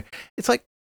characters in there? It's like,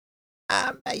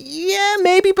 yeah,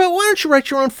 maybe, but why don't you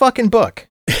write your own fucking book?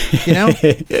 You know?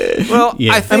 Well,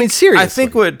 yeah. I mean, seriously.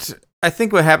 I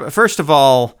think what happened, first of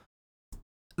all,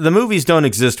 the movies don't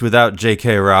exist without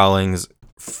J.K. Rowling's,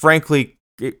 frankly,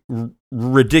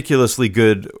 ridiculously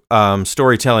good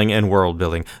storytelling and world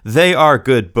building. They are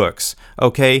good books,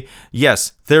 okay?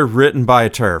 Yes, they're written by a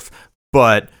TERF,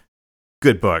 but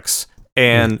good books.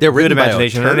 And they're written good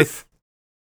imagination. by a TERF?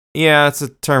 Yeah, it's a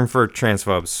term for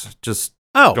transphobes. Just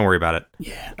Oh. Don't worry about it.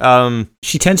 Yeah.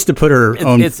 She tends to put her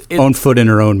own foot in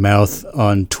her own mouth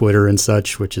on Twitter and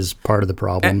such, which is part of the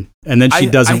problem. And then she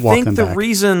doesn't walk them back. I think the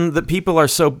reason that people are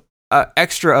so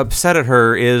extra upset at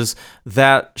her is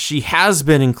that she has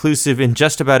been inclusive in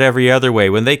just about every other way.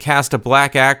 When they cast a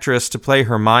black actress to play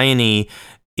Hermione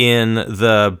in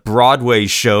the Broadway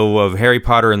show of Harry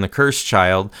Potter and the Cursed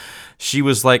Child, she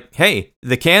was like, hey,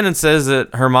 the canon says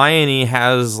that Hermione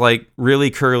has like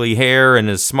really curly hair and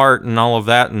is smart and all of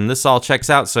that, and this all checks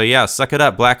out. So yeah, suck it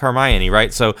up, Black Hermione,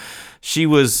 right? So she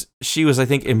was, I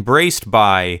think, embraced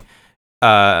by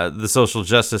the social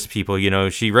justice people. You know,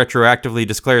 she retroactively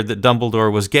declared that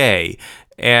Dumbledore was gay,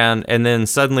 and then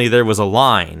suddenly there was a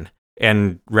line,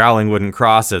 and Rowling wouldn't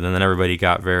cross it, and then everybody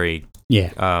got very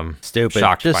stupid,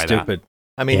 shocked just by stupid. that.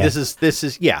 I mean, this is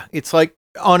it's like,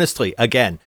 honestly,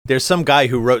 again, there's some guy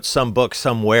who wrote some book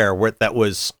somewhere that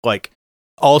was like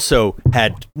also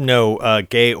had no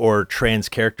gay or trans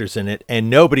characters in it, and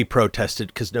nobody protested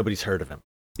because nobody's heard of him.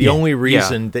 The only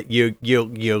reason that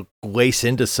you lace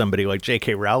into somebody like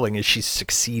J.K. Rowling is she's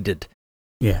succeeded.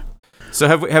 Yeah. So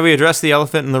have we addressed the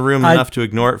elephant in the room enough to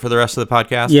ignore it for the rest of the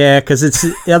podcast? Yeah, because it's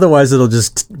otherwise it'll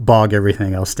just bog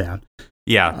everything else down.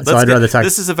 Yeah. So I'd rather talk.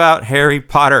 This is about Harry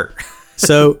Potter.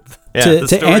 So the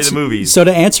story of the movies. So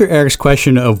to answer Eric's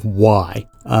question of why,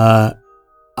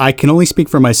 I can only speak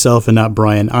for myself and not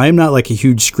Brian. I am not like a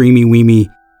huge screamy weemy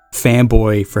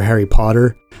fanboy for Harry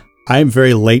Potter. I am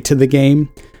very late to the game.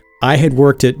 I had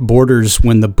worked at Borders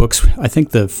when the books, I think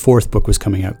the 4th book was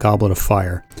coming out, Goblet of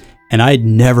Fire, and I had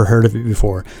never heard of it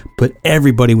before, but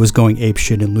everybody was going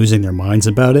apeshit and losing their minds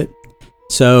about it.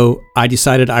 So I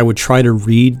decided I would try to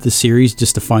read the series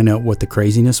just to find out what the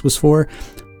craziness was for.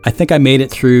 I think I made it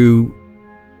through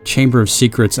Chamber of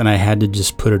Secrets and I had to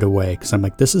just put it away because I'm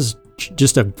like, this is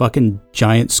just a fucking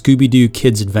giant Scooby-Doo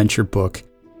kids adventure book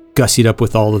gussied up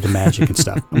with all of the magic and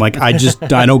stuff. I'm like, I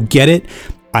don't get it.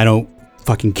 I don't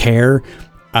fucking care.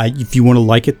 If you want to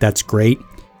like it, that's great.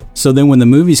 So then when the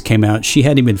movies came out, she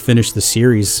hadn't even finished the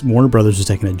series. Warner Brothers was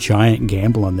taking a giant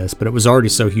gamble on this, but it was already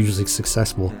so hugely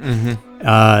successful.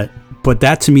 But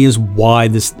that to me is why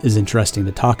this is interesting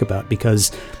to talk about,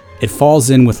 because it falls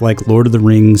in with like Lord of the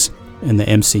Rings and the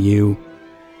MCU,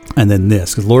 and then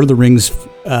this. Because Lord of the Rings,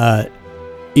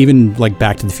 even like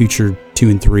Back to the Future 2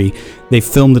 and 3, they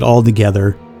filmed it all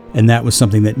together, and that was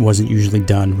something that wasn't usually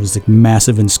done. It was like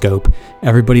massive in scope.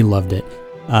 Everybody loved it.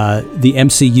 The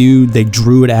MCU, they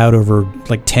drew it out over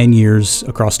like 10 years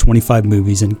across 25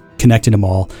 movies and connected them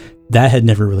all. That had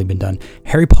never really been done.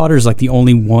 Harry Potter is like the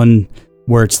only one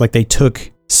where it's like they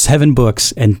took 7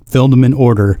 books and filmed them in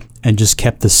order and just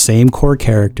kept the same core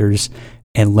characters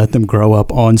and let them grow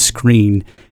up on screen.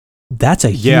 That's a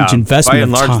huge investment. By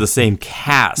and large, of time. the same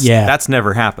cast. Yeah, that's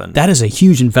never happened. That is a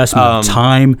huge investment of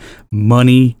time,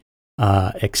 money,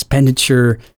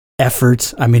 expenditure,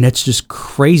 effort. I mean, it's just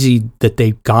crazy that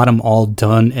they got them all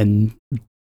done and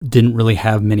didn't really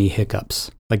have many hiccups.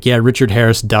 Like, yeah, Richard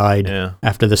Harris died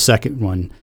after the second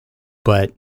one,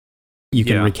 but you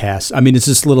can recast. I mean, it's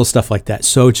just little stuff like that.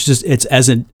 So it's as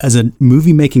a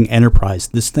movie making enterprise,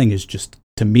 this thing is just,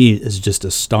 to me, is just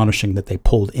astonishing that they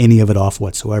pulled any of it off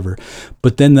whatsoever.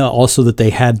 But then also that they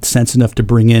had sense enough to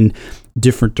bring in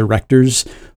different directors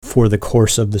for the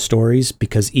course of the stories,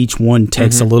 because each one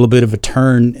takes a little bit of a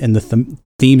turn and the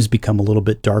themes become a little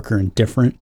bit darker and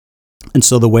different. And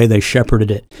so the way they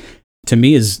shepherded it, to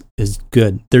me, is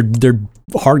good. They're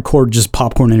hardcore, just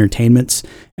popcorn entertainments,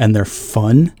 and they're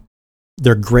fun.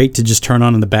 They're great to just turn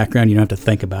on in the background. You don't have to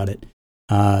think about it.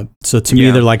 So to me,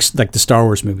 they're like the Star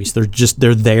Wars movies.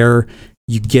 They're there.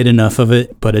 You get enough of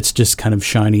it, but it's just kind of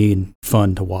shiny and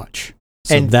fun to watch.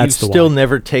 So and that's you've still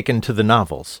never taken to the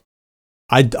novels.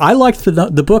 I liked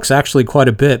the books actually quite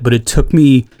a bit, but it took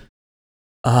me,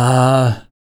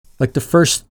 like the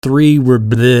first 3 were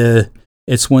bleh.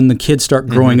 It's when the kids start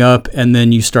growing up and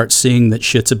then you start seeing that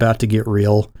shit's about to get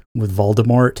real with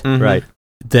Voldemort. Right.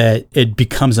 That it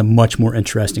becomes a much more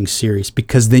interesting series,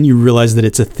 because then you realize that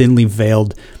it's a thinly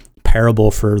veiled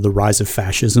parable for the rise of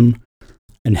fascism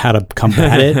and how to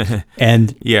combat it.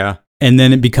 And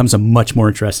then it becomes a much more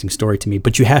interesting story to me.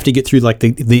 But you have to get through like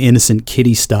the innocent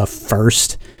kiddie stuff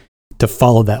first to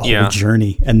follow that whole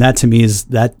journey. And that to me is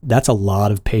that's a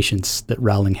lot of patience that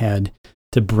Rowling had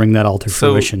to bring that all to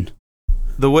fruition.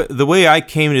 The way I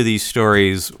came to these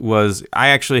stories was, I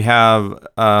actually have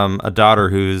a daughter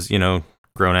who's,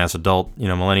 grown ass adult,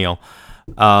 millennial.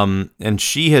 And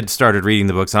she had started reading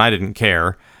the books and I didn't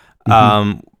care.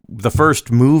 The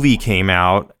first movie came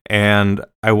out and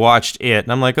I watched it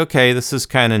and I'm like, okay, this is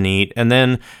kind of neat. And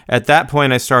then at that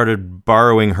point I started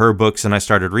borrowing her books and I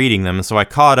started reading them. And so I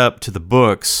caught up to the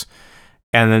books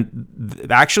And then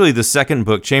actually the second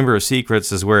book, Chamber of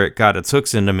Secrets, is where it got its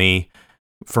hooks into me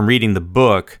from reading the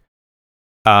book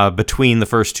between the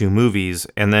first two movies.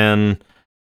 And then,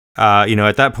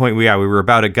 at that point, we were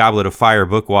about a Goblet of Fire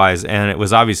book-wise, and it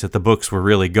was obvious that the books were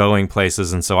really going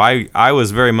places. And so I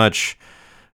was very much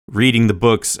reading the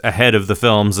books ahead of the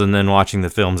films and then watching the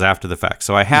films after the fact.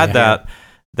 So I had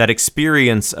that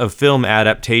experience of film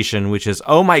adaptation, which is,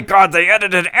 oh my God, they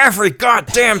edited every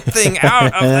goddamn thing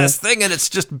out of this thing, and it's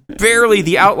just barely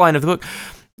the outline of the book.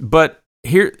 But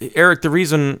here, Eric, the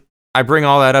reason I bring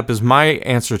all that up is my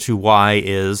answer to why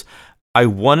is I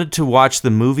wanted to watch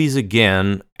the movies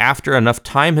again after enough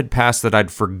time had passed that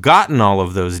I'd forgotten all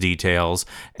of those details,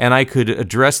 and I could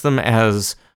address them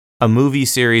as a movie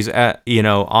series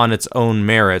on its own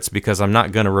merits, because I'm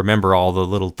not going to remember all the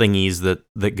little thingies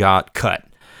that got cut.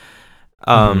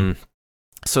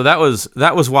 So that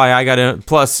was why I got in.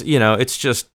 Plus, it's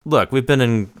just, look, we've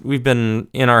been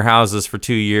in our houses for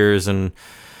 2 years, and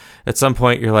at some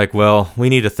point you're like, well, we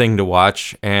need a thing to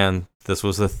watch, and this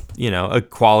was a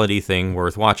quality thing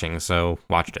worth watching, so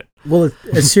watched it. Well,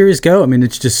 as series go, I mean,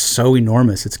 it's just so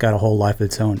enormous. It's got a whole life of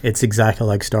its own. It's exactly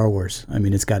like Star Wars. I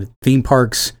mean, it's got theme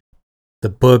parks, the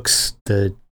books,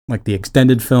 the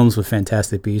extended films with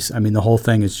Fantastic Beasts. I mean, the whole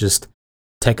thing is just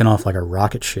taken off like a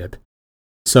rocket ship.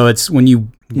 So it's when you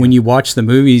watch the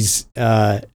movies,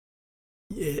 you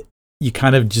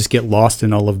kind of just get lost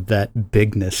in all of that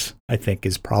bigness. I think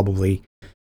is probably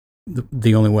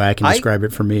the only way I can describe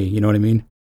it for me. You know what I mean?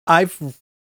 I've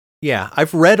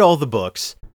read all the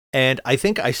books, and I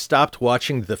think I stopped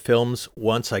watching the films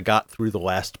once I got through the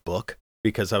last book,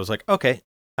 because I was like, okay,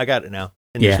 I got it now,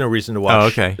 and there's no reason to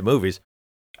watch the movies.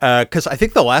 Because I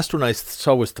think the last one I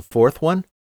saw was the fourth one,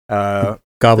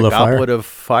 Goblet of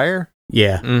Fire.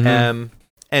 Yeah. Mm-hmm.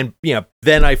 And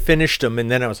then I finished them,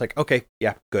 and then I was like, okay,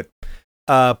 yeah, good.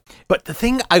 But the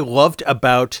thing I loved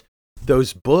about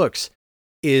those books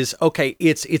is, okay,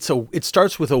 it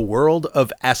starts with a world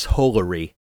of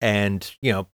assholery and,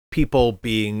 people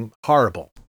being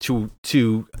horrible to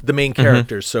the main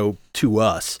characters, so to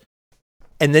us.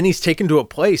 And then he's taken to a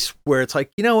place where it's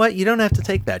like, you know what? You don't have to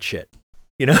take that shit.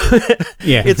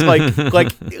 Yeah. It's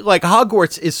like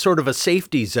Hogwarts is sort of a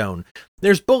safety zone.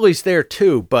 There's bullies there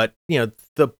too, but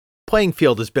the playing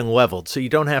field has been leveled, so you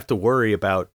don't have to worry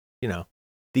about,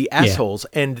 the assholes.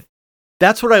 And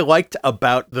that's what I liked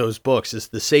about those books, is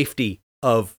the safety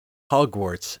of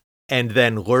Hogwarts, and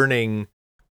then learning,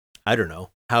 I don't know,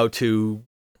 how to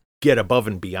get above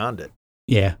and beyond it.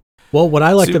 Yeah. Well, what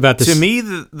I liked about this... To me,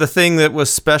 the thing that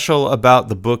was special about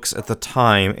the books at the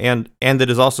time, and that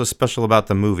is also special about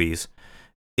the movies,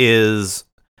 is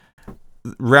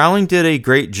Rowling did a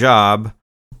great job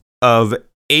of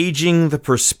aging the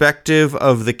perspective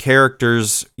of the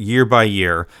characters year by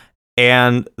year,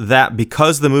 and that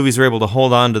because the movies were able to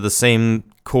hold on to the same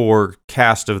core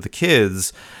cast of the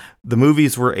kids, the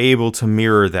movies were able to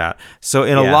mirror that. So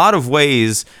in a lot of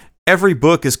ways, every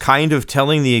book is kind of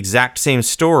telling the exact same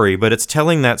story, but it's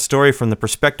telling that story from the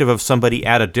perspective of somebody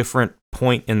at a different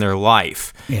point in their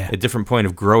life, a different point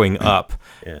of growing up.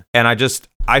 Yeah. And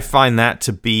I find that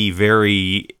to be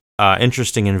very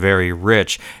interesting and very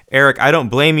rich. Eric, I don't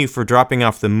blame you for dropping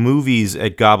off the movies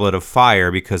at Goblet of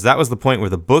Fire, because that was the point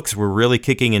where the books were really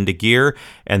kicking into gear,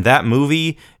 and that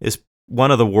movie is one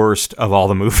of the worst of all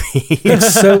the movies.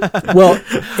 It's so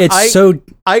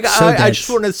I just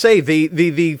want to say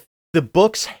the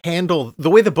books handle the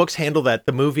way the books handle that.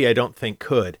 The movie I don't think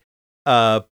could,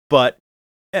 but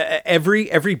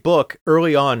every book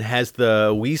early on has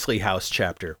the Weasley house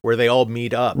chapter where they all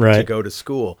meet up to go to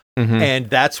school, and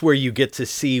that's where you get to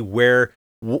see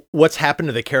what's happened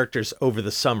to the characters over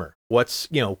the summer. What's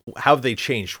how they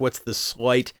changed. What's the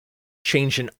slight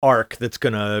change in arc that's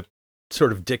gonna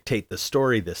sort of dictate the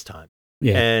story this time.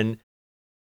 Yeah. And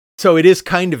so it is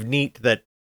kind of neat that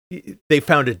they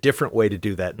found a different way to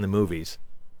do that in the movies.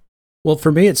 Well,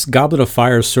 for me, it's Goblet of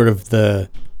Fire is sort of the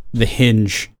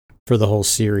hinge for the whole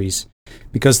series,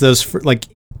 because those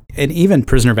and even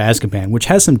Prisoner of Azkaban, which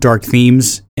has some dark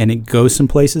themes and it goes some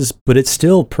places, but it's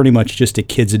still pretty much just a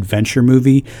kid's adventure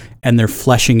movie, and they're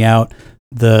fleshing out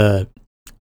the.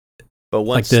 But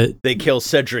once they kill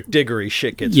Cedric Diggory,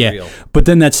 shit gets real. But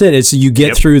then that's it. It's you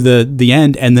get through the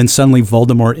end, and then suddenly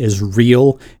Voldemort is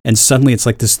real, and suddenly it's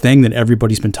like this thing that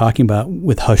everybody's been talking about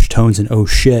with hushed tones and oh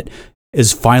shit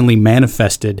is finally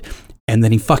manifested, and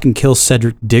then he fucking kills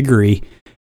Cedric Diggory,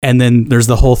 and then there's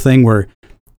the whole thing where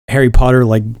Harry Potter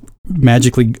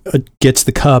magically gets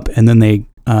the cup, and then they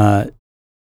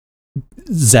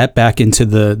zap back into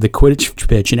the Quidditch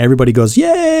pitch, and everybody goes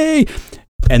yay,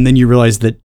 and then you realize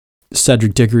that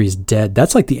Cedric Diggory is dead.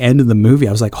 That's like the end of the movie.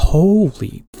 I was like,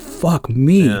 holy fuck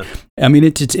me. Yeah. I mean,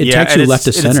 it takes you left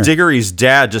to center. It's Diggory's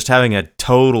dad just having a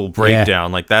total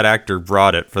breakdown. Like that actor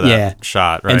brought it for that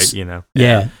shot, right?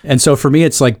 Yeah. And so for me,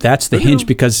 it's like, that's the hinge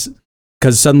because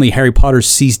suddenly Harry Potter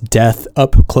sees death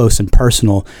up close and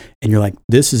personal. And you're like,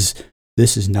 this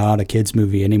is not a kid's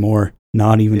movie anymore.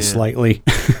 Not even slightly.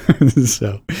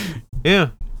 So, yeah.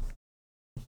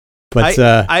 But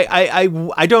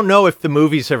I don't know if the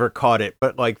movies ever caught it,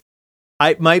 but like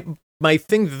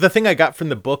the thing I got from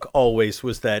the book always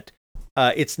was that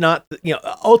it's not,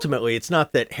 ultimately it's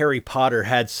not that Harry Potter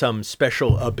had some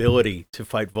special ability to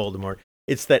fight Voldemort.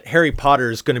 It's that Harry Potter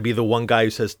is going to be the one guy who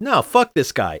says, "No, fuck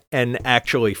this guy," and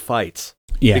actually fights.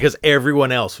 Yeah. Because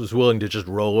everyone else was willing to just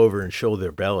roll over and show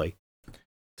their belly.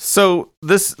 So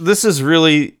this is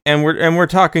really, and we're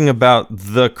talking about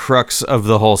the crux of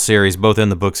the whole series, both in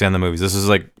the books and the movies. This is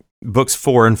like books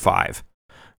 4 and 5,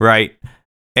 right?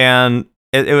 And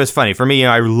it was funny for me.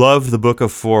 I loved the book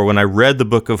of 4. When I read the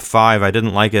book of 5, I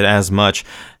didn't like it as much.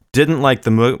 Didn't like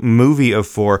the movie of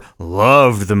 4.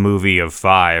 Loved the movie of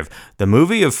 5. The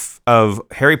movie of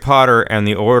Harry Potter and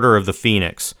the Order of the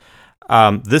Phoenix.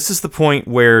 This is the point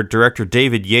where director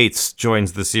David Yates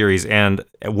joins the series, and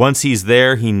once he's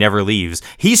there, he never leaves.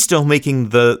 He's still making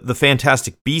the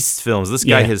Fantastic Beasts films. This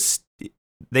guy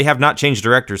they have not changed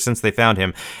directors since they found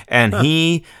him, and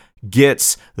he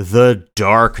gets the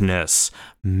darkness.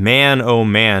 Man, oh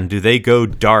man, do they go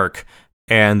dark,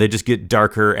 and they just get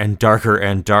darker and darker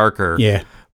and darker. Yeah.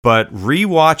 But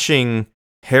rewatching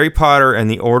Harry Potter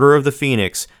and the Order of the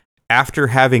Phoenix after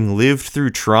having lived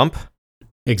through Trump...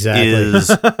 Exactly.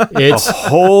 It's a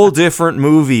whole different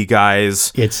movie,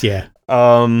 guys. It's like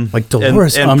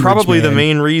Dolores and Umbridge, probably man. the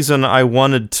main reason I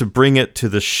wanted to bring it to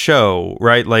the show,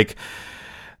 right? Like,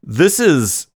 this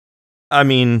is, I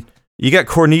mean, you got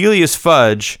Cornelius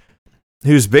Fudge,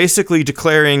 who's basically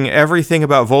declaring everything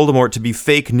about Voldemort to be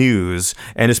fake news,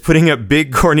 and is putting up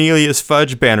big Cornelius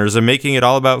Fudge banners and making it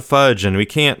all about Fudge, and we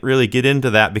can't really get into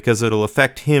that because it'll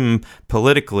affect him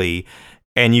politically.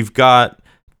 And you've got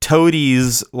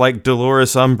toadies like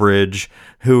Dolores Umbridge,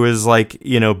 who is like,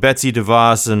 Betsy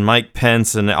DeVos and Mike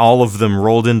Pence and all of them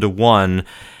rolled into one.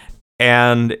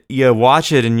 And you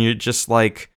watch it and you're just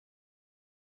like,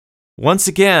 once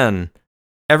again,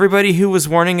 everybody who was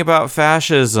warning about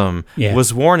fascism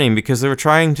was warning because they were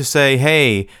trying to say,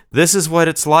 hey, this is what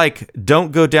it's like.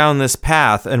 Don't go down this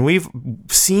path. And we've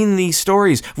seen these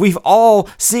stories. We've all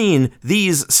seen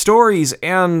these stories.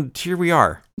 And here we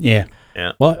are. Yeah.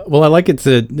 Yeah. Well, I like it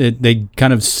that they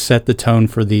kind of set the tone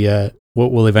for the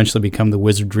what will eventually become the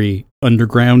Wizardry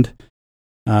Underground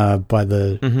by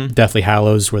the Deathly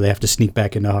Hallows, where they have to sneak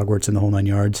back into Hogwarts and the whole 9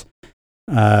 yards.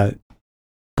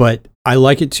 But I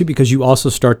like it too because you also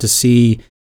start to see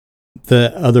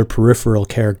the other peripheral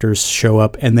characters show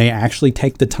up, and they actually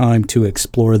take the time to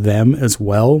explore them as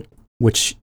well,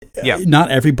 which not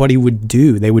everybody would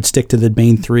do. They would stick to the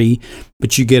main 3,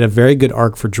 but you get a very good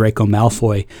arc for Draco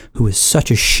Malfoy, who is such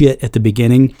a shit at the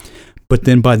beginning, but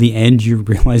then by the end you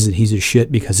realize that he's a shit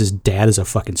because his dad is a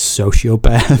fucking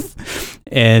sociopath.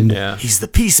 And he's the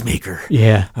peacemaker.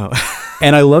 Yeah.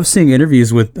 And I love seeing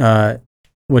interviews with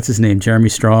what's his name? Jeremy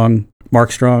Strong,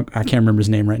 Mark Strong. I can't remember his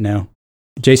name right now.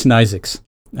 Jason Isaacs,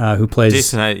 who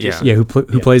plays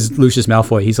who plays Lucius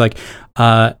Malfoy. He's like,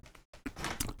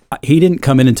 he didn't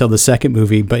come in until the second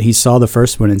movie, but he saw the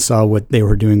first one and saw what they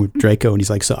were doing with Draco, and he's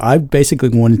like, so I basically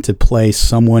wanted to play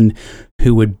someone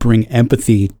who would bring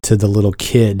empathy to the little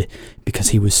kid because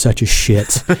he was such a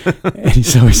shit. And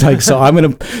so he's like, so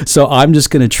I'm just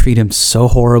gonna treat him so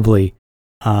horribly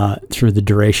through the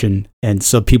duration, and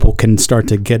so people can start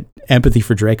to get empathy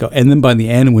for Draco. And then by the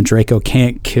end, when Draco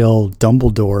can't kill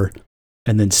Dumbledore,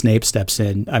 and then Snape steps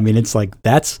in, I mean, it's like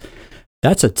that's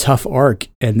a tough arc,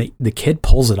 and the kid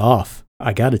pulls it off.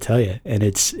 I got to tell you, and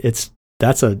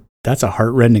that's a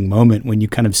heartrending moment when you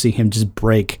kind of see him just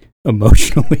break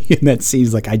emotionally in that scene.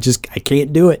 He's like, I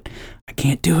can't do it,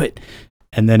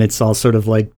 and then it's all sort of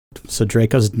like, so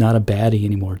Draco's not a baddie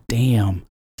anymore. Damn.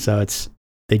 So it's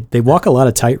they walk a lot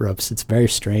of tightropes. It's very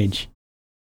strange.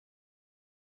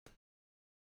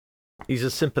 He's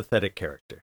a sympathetic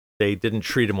character. They didn't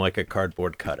treat him like a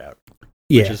cardboard cutout,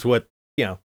 which is what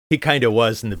he kind of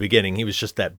was in the beginning. He was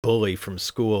just that bully from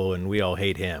school, and we all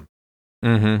hate him.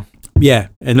 Mm-hmm. Yeah.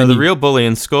 And the real bully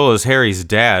in school is Harry's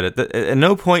dad. At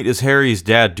no point does Harry's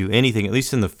dad do anything, at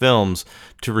least in the films,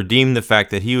 to redeem the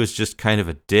fact that he was just kind of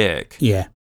a dick. Yeah.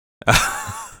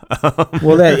 That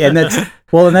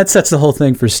sets the whole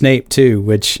thing for Snape too,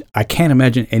 which I can't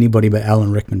imagine anybody but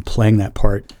Alan Rickman playing that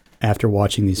part after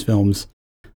watching these films.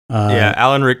 Yeah,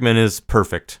 Alan Rickman is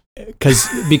perfect.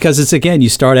 Because it's, again, you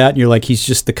start out and you're like, he's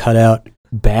just the cutout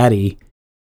baddie.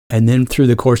 And then through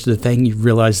the course of the thing, you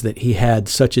realize that he had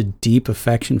such a deep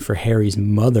affection for Harry's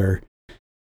mother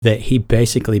that he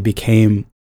basically became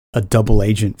a double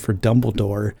agent for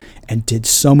Dumbledore and did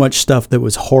so much stuff that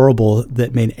was horrible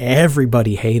that made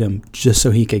everybody hate him just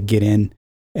so he could get in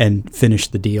and finish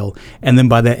the deal. And then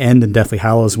by the end in Deathly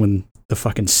Hallows, when the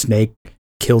fucking snake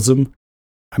kills him,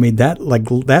 I mean,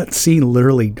 that scene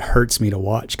literally hurts me to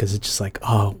watch because it's just like,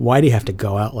 oh, why do you have to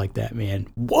go out like that, man?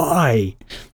 Why?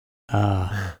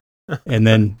 And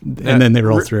then they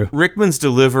roll through. Rickman's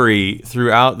delivery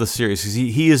throughout the series, 'cause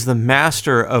he is the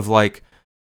master of like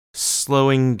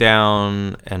slowing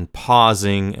down and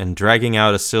pausing and dragging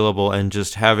out a syllable and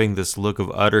just having this look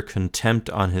of utter contempt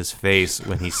on his face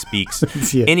when he speaks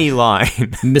Yeah. any line.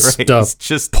 Mr. Right? He's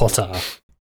just Potter.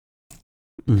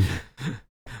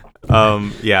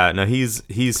 yeah, no,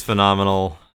 he's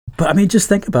phenomenal. But I mean, just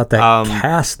think about that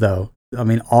cast, though. I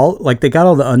mean, they got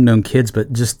all the unknown kids,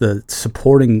 but just the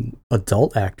supporting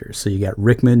adult actors. So you got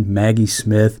Rickman, Maggie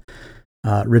Smith,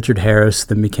 Richard Harris,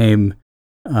 then became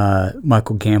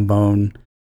Michael Gambon,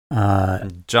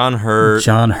 John Hurt,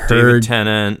 David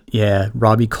Tennant, yeah,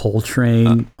 Robbie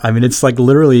Coltrane. I mean, it's like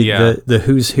literally the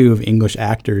who's who of English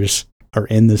actors are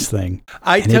in this thing.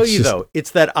 I tell you though,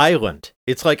 it's that island.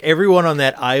 It's like everyone on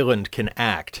that island can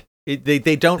act.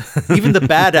 They don't, even the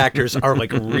bad actors are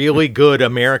like really good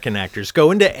American actors. Go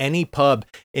into any pub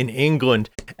in England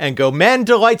and go, man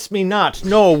delights me not,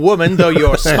 no woman, though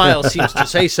your smile seems to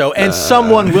say so. And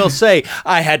someone will say,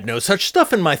 I had no such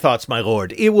stuff in my thoughts, my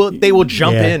lord. They will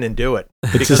jump in and do it.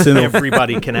 It's just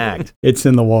everybody can act. It's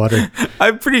in the water.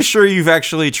 I'm pretty sure you've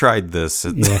actually tried this.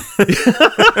 Yeah.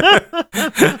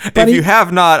 If you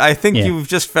have not, I think you've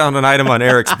just found an item on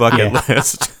Eric's bucket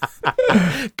list.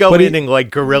 Go in and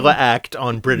like guerrilla act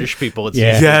on British people. It's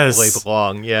usually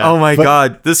belong. Yeah. Oh my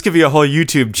God, this could be a whole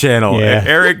YouTube channel. Yeah.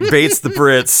 Eric baits the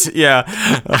Brits. Yeah.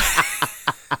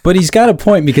 But he's got a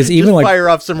point because even just fire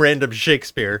off some random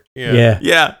Shakespeare.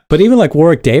 Yeah. But even like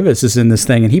Warwick Davis is in this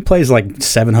thing, and he plays like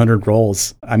 700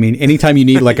 roles. I mean, anytime you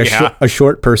need like a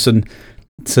short person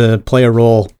to play a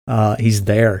role, he's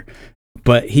there.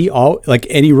 But like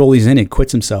any role he's in, he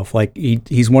quits himself. Like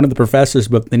he's one of the professors,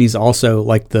 but then he's also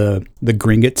like the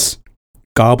Gringotts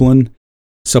goblin.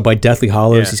 So by Deathly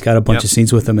Hallows, he's got a bunch of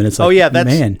scenes with him, and it's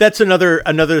like, that's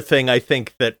another thing I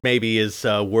think that maybe is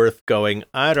worth going.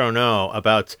 I don't know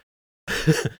about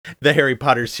the Harry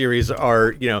Potter series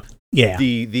are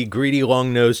the greedy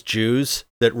long nosed Jews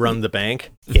that run the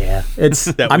bank. Yeah,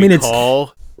 it's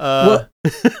call.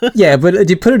 Yeah, but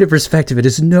to put it in perspective, it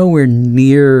is nowhere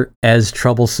near as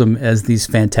troublesome as these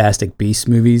Fantastic Beasts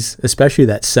movies, especially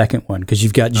that second one, because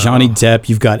you've got Johnny Depp,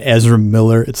 you've got Ezra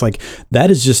Miller. It's like, that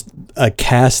is just a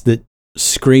cast that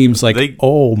screams like,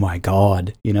 oh my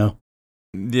God, you know?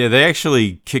 Yeah, they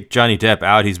actually kicked Johnny Depp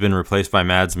out. He's been replaced by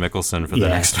Mads Mikkelsen for the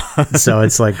next one. So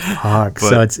it's like, fuck.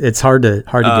 So it's hard to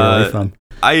get away from.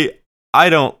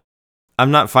 I'm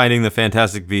not finding the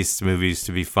Fantastic Beasts movies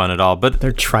to be fun at all, but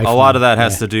they're trifling. A lot of that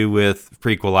has to do with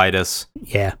prequelitis.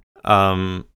 Yeah.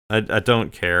 I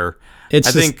don't care.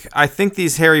 I think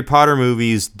these Harry Potter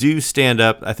movies do stand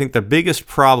up. I think the biggest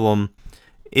problem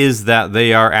is that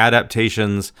they are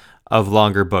adaptations of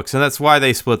longer books, and that's why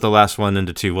they split the last one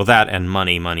into two. Well, that and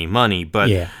money.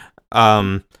 But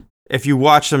if you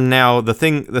watch them now, the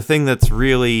thing that's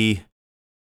really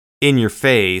in your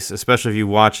face, especially if you're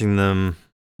watching them,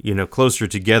 closer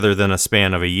together than a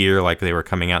span of a year, like they were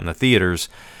coming out in the theaters,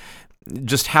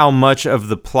 just how much of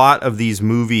the plot of these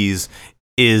movies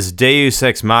is Deus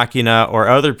Ex Machina or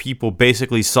other people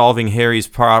basically solving Harry's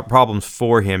problems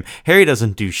for him. Harry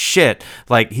doesn't do shit.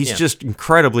 Like, he's just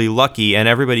incredibly lucky, and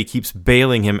everybody keeps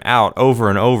bailing him out over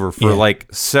and over for like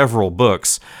several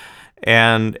books.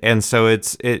 And so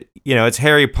it's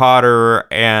Harry Potter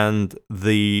and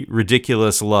the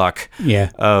ridiculous luck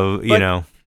of.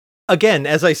 Again,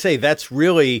 as I say, that's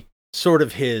really sort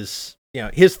of his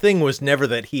thing was never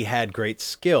that he had great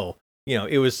skill.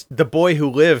 It was the boy who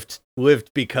lived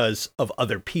because of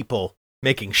other people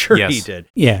making sure he did.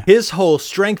 Yeah. His whole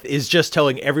strength is just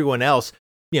telling everyone else,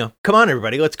 come on,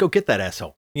 everybody, let's go get that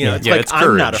asshole. It's like,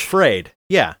 I'm not afraid.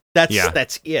 Yeah.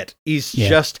 That's it. He's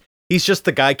just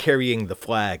the guy carrying the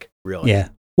flag, really. Yeah.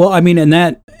 Well, I mean, and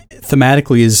that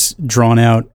thematically is drawn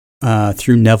out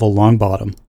through Neville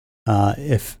Longbottom.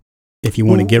 If you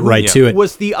want to get right to it,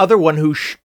 was the other one who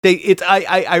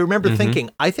I remember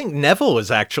thinking, I think Neville is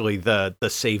actually the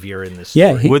savior in this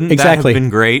story. Yeah, wouldn't that have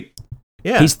been great?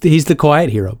 Yeah, he's the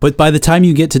quiet hero. But by the time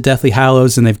you get to Deathly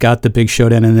Hallows and they've got the big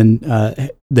showdown, and then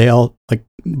they all, like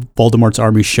Voldemort's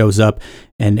army shows up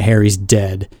and Harry's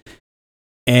dead.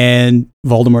 And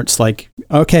Voldemort's like,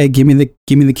 okay, give me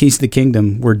the keys to the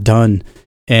kingdom. We're done.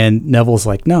 And Neville's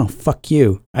like, no, fuck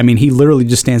you. I mean, he literally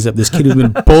just stands up. This kid who's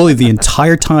been bullied the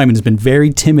entire time and has been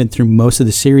very timid through most of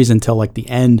the series until like the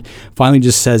end, finally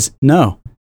just says, no.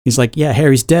 He's like, yeah,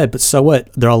 Harry's dead, but so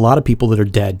what? There are a lot of people that are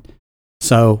dead.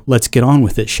 So let's get on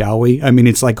with it, shall we? I mean,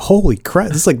 it's like, holy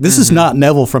crap. It's like, this is not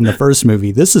Neville from the first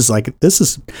movie.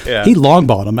 He long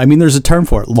bottomed. I mean, there's a term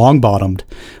for it, long bottomed,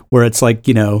 where it's like,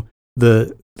 you know,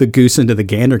 the goose into the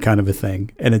gander kind of a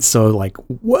thing. And it's so like,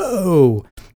 whoa.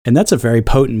 And that's a very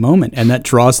potent moment. And that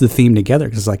draws the theme together.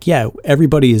 Because it's like, yeah,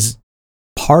 everybody is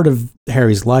part of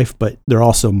Harry's life, but they're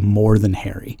also more than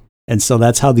Harry. And so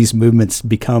that's how these movements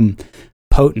become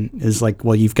potent, is like,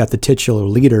 well, you've got the titular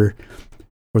leader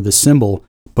or the symbol,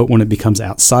 but when it becomes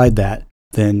outside that,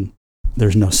 then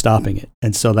there's no stopping it.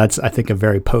 And so that's, I think, a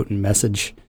very potent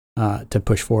message to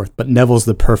push forth. But Neville's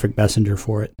the perfect messenger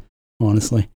for it,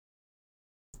 honestly.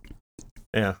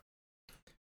 Yeah.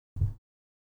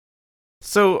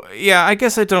 So, yeah, I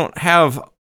guess I don't have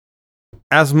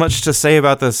as much to say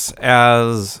about this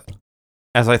as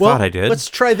I thought I did. Let's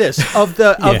try this. Of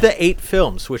the 8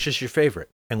 films, which is your favorite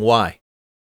and why?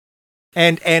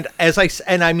 And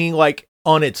I mean, like,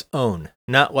 on its own,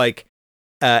 not like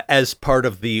as part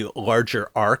of the larger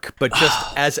arc, but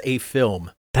just as a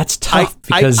film. That's tough.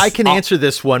 Because I can answer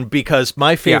this one because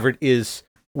my favorite is,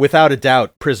 without a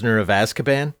doubt, Prisoner of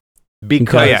Azkaban.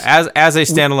 Because as a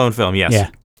standalone film,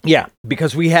 yes. Yeah,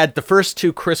 because we had the first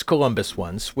 2 Chris Columbus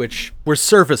ones, which were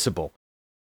serviceable.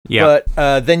 Yeah.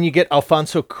 But then you get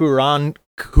Alfonso Cuarón,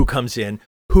 who comes in,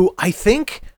 who I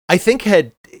think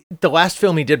had, the last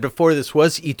film he did before this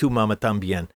was Y Tu Mama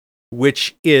Tambien,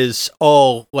 which is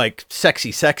all like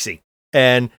sexy.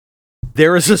 And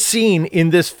there is a scene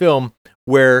in this film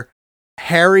where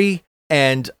Harry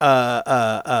and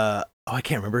I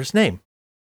can't remember his name.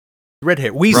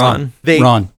 Redhead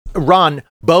Weasley. Ron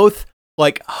both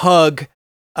like hug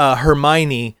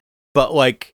Hermione, but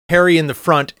like Harry in the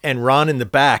front and Ron in the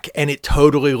back, and it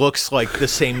totally looks like the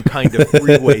same kind of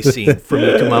freeway scene from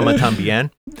Y Tu Mama Tambien.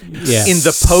 Yeah. In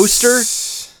the poster,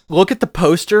 look at the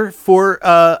poster for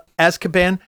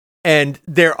Azkaban, and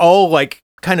they're all like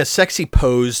kind of sexy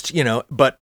posed, you know,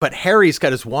 but Harry's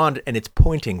got his wand and it's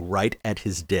pointing right at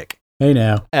his dick. Hey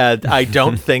now. I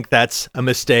don't think that's a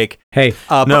mistake. Hey,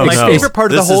 my favorite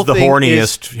part of the whole thing is the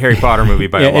horniest Harry Potter movie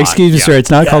by a lot. Excuse me, sir. It's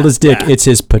not called his dick. It's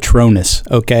his patronus.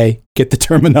 Okay, get the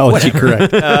terminology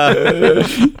correct.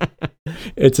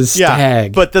 It's a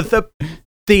stag. But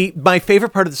my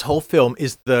favorite part of this whole film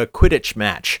is the Quidditch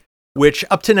match, which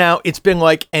up to now it's been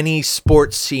like any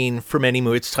sports scene from any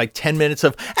movie. It's like 10 minutes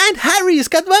of and Harry's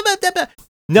got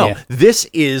this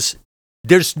is,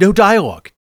 there's no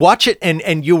dialogue. Watch it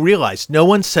and you'll realize no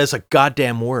one says a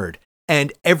goddamn word.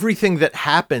 And everything that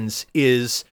happens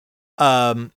is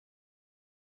it's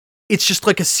just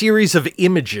like a series of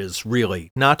images,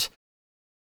 really. Not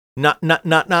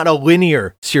a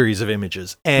linear series of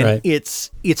images. And it's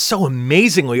so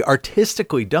amazingly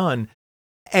artistically done.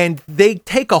 And they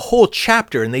take a whole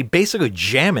chapter and they basically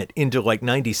jam it into like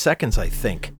 90 seconds, I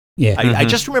think. Yeah. I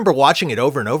just remember watching it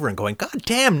over and over and going, God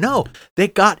damn, no. They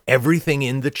got everything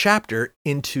in the chapter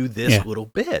into this little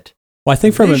bit. Well, I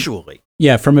think from visually.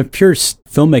 From a pure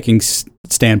filmmaking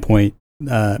standpoint,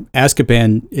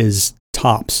 Azkaban is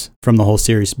tops from the whole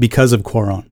series because of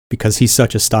Cuarón, because he's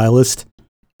such a stylist.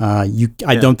 I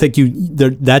don't think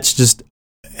that's just,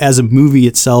 as a movie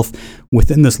itself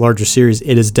within this larger series,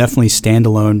 it is definitely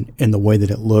standalone in the way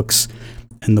that it looks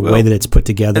and the way that it's put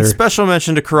together. And special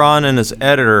mention to Cuarón and his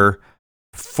editor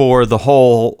for the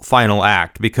whole final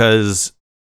act, because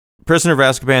Prisoner of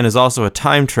Azkaban is also a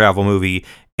time travel movie,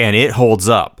 and it holds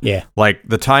up. Yeah. Like,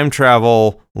 the time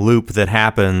travel loop that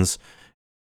happens,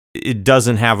 it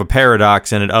doesn't have a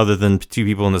paradox in it other than 2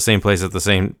 people in the same place at the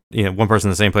same, one person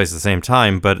in the same place at the same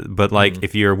time. But like,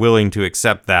 if you're willing to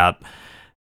accept that,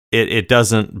 it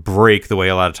doesn't break the way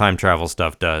a lot of time travel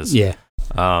stuff does. Yeah.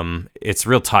 It's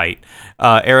real tight.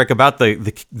 Eric, about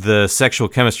the sexual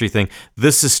chemistry thing,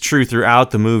 this is true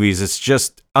throughout the movies. It's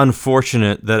just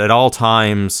unfortunate that at all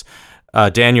times,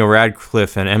 Daniel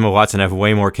Radcliffe and Emma Watson have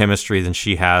way more chemistry than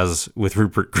she has with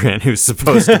Rupert Grint, who's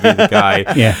supposed to be the guy.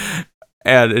 Yeah.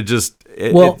 And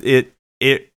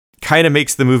it kind of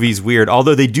makes the movies weird,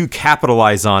 although they do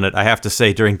capitalize on it, I have to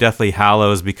say, during Deathly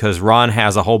Hallows, because Ron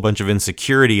has a whole bunch of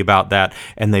insecurity about that,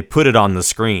 and they put it on the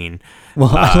screen.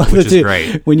 Well, which is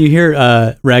great. When you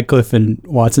hear Radcliffe and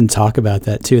Watson talk about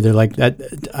that too, they're like that.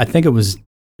 I think it was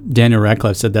Daniel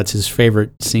Radcliffe said that's his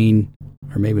favorite scene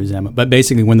or maybe it was Emma. But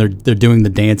basically, when they're doing the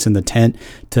dance in the tent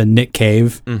to Nick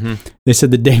Cave, they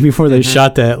said the day before they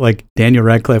shot that, like Daniel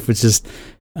Radcliffe was just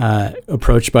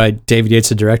approached by David Yates,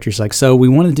 the director. He's like, "So we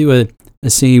want to do a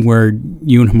scene where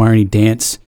you and Hermione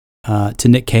dance to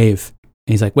Nick Cave."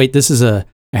 And he's like, "Wait, this is a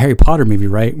Harry Potter movie,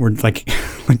 right?" We're like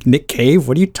Nick Cave?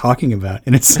 What are you talking about?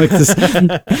 And it's like this,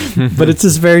 but it's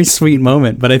this very sweet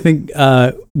moment. But I think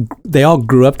they all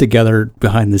grew up together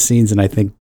behind the scenes, and I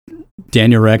think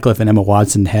Daniel Radcliffe and Emma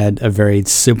Watson had a very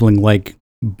sibling-like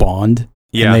bond.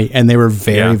 Yeah, and they were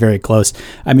very, very close.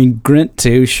 I mean, Grint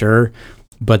too, sure,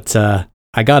 but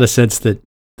I got a sense that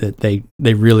they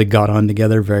really got on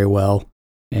together very well,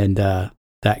 and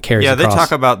that carries. Yeah, across. they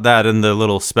talk about that in the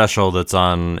little special that's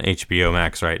on HBO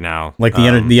Max right now, like the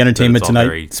Entertainment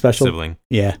Tonight special. Sibling.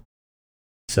 Yeah.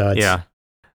 So it's, yeah.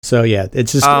 So yeah,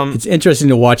 it's just it's interesting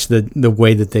to watch the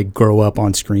way that they grow up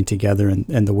on screen together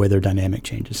and the way their dynamic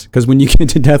changes. Because when you get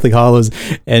to Deathly Hallows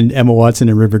and Emma Watson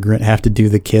and River Grint have to do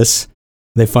the kiss,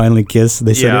 they finally kiss.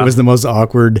 They said it was the most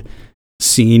awkward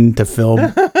scene to film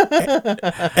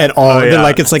at all. They're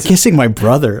like, it's like kissing my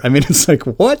brother. I mean, it's like,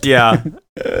 what? Yeah.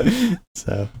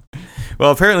 So, well,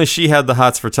 apparently she had the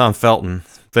hots for Tom Felton,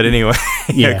 but anyway,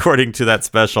 according to that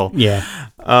special. Yeah.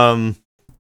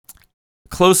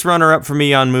 Close runner-up for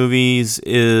me on movies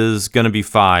is going to be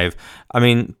 5. I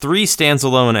mean, 3 stands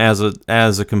alone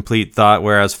as a complete thought,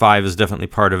 whereas 5 is definitely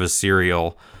part of a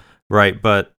serial, right?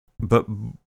 But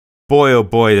boy, oh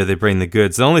boy, did they bring the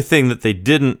goods. The only thing that they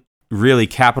didn't really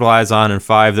capitalize on in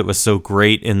 5 that was so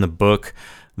great in the book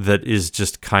that is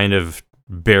just kind of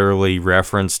barely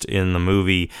referenced in the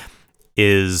movie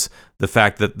is the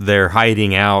fact that they're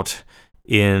hiding out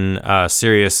in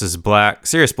Sirius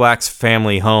Black's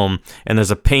family home, and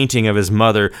there's a painting of his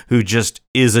mother who just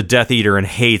is a Death Eater and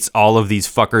hates all of these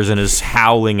fuckers and is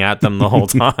howling at them the whole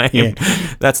time.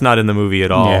 That's not in the movie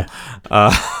at all.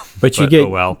 But you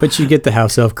get the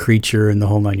house elf creature and the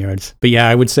whole 9 yards. But yeah,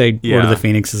 I would say Order of the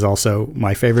Phoenix is also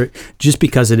my favorite, just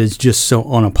because it is just so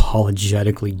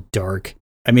unapologetically dark.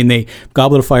 I mean,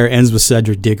 Goblet of Fire ends with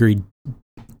Cedric Diggory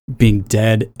being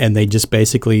dead, and they just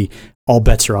basically all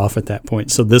bets are off at that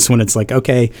point. So this one, it's like,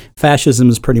 okay, fascism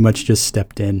is pretty much just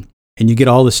stepped in, and you get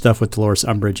all this stuff with Dolores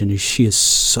Umbridge, and she is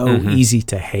so easy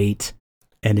to hate.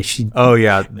 And she's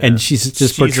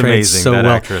just portrayed amazing, so well.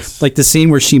 Actress. Like the scene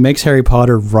where she makes Harry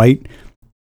Potter write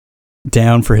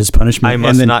down for his punishment. I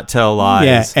must not tell lies.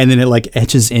 Yeah, and then it like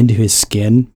etches into his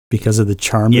skin because of the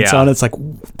charm that's on it. It's like,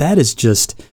 that is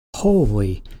just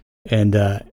holy. And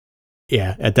at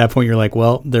that point you're like,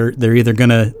 well, they're either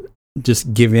gonna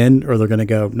just give in or they're gonna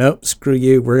go, nope, screw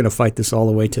you, we're gonna fight this all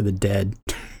the way to the dead.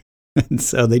 And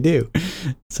so they do.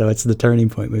 So it's the turning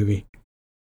point movie.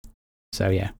 So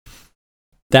yeah.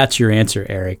 That's your answer,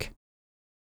 Eric.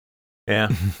 Yeah.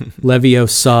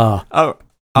 levi-oh-SAH. Oh,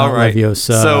 all right.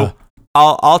 levi-oh-SAH. So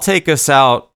I'll take us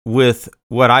out with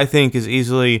what I think is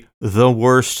easily the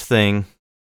worst thing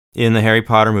in the Harry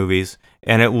Potter movies,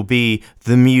 and it will be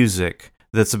the music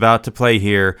that's about to play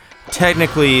here.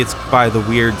 Technically, it's by the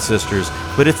Weird Sisters,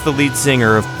 but it's the lead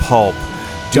singer of Pulp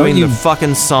doing the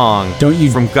fucking song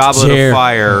from Goblet of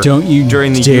Fire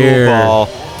during the Yule Ball.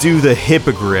 Do the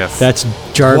hippogriff. That's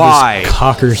Jarvis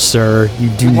Cocker, sir. You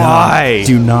do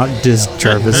not diss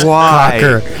Jarvis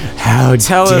Cocker. How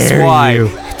tell dare us why.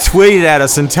 you? Tweet at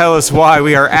us and tell us why.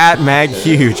 We are at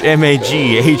MagHuge,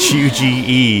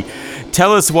 MagHuge.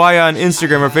 Tell us why on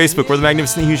Instagram or Facebook. We're the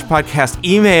Magnificently Huge Podcast.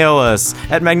 Email us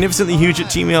at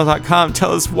magnificentlyhuge@gmail.com.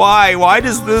 Tell us why. Why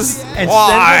does this? And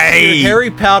why? send us your Harry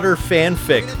Potter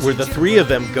fanfic where the 3 of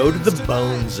them go to the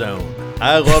bone zone.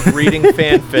 I love reading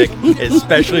fanfic,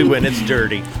 especially when it's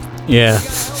dirty. Yeah.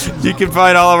 You can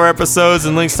find all of our episodes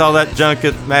and links to all that junk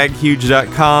at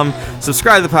maghuge.com.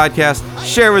 Subscribe to the podcast.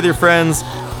 Share with your friends.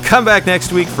 Come back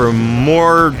next week for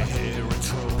more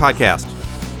podcast.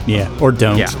 Yeah, or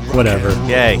don't. Yeah. Whatever.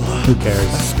 Yay. Who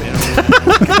cares?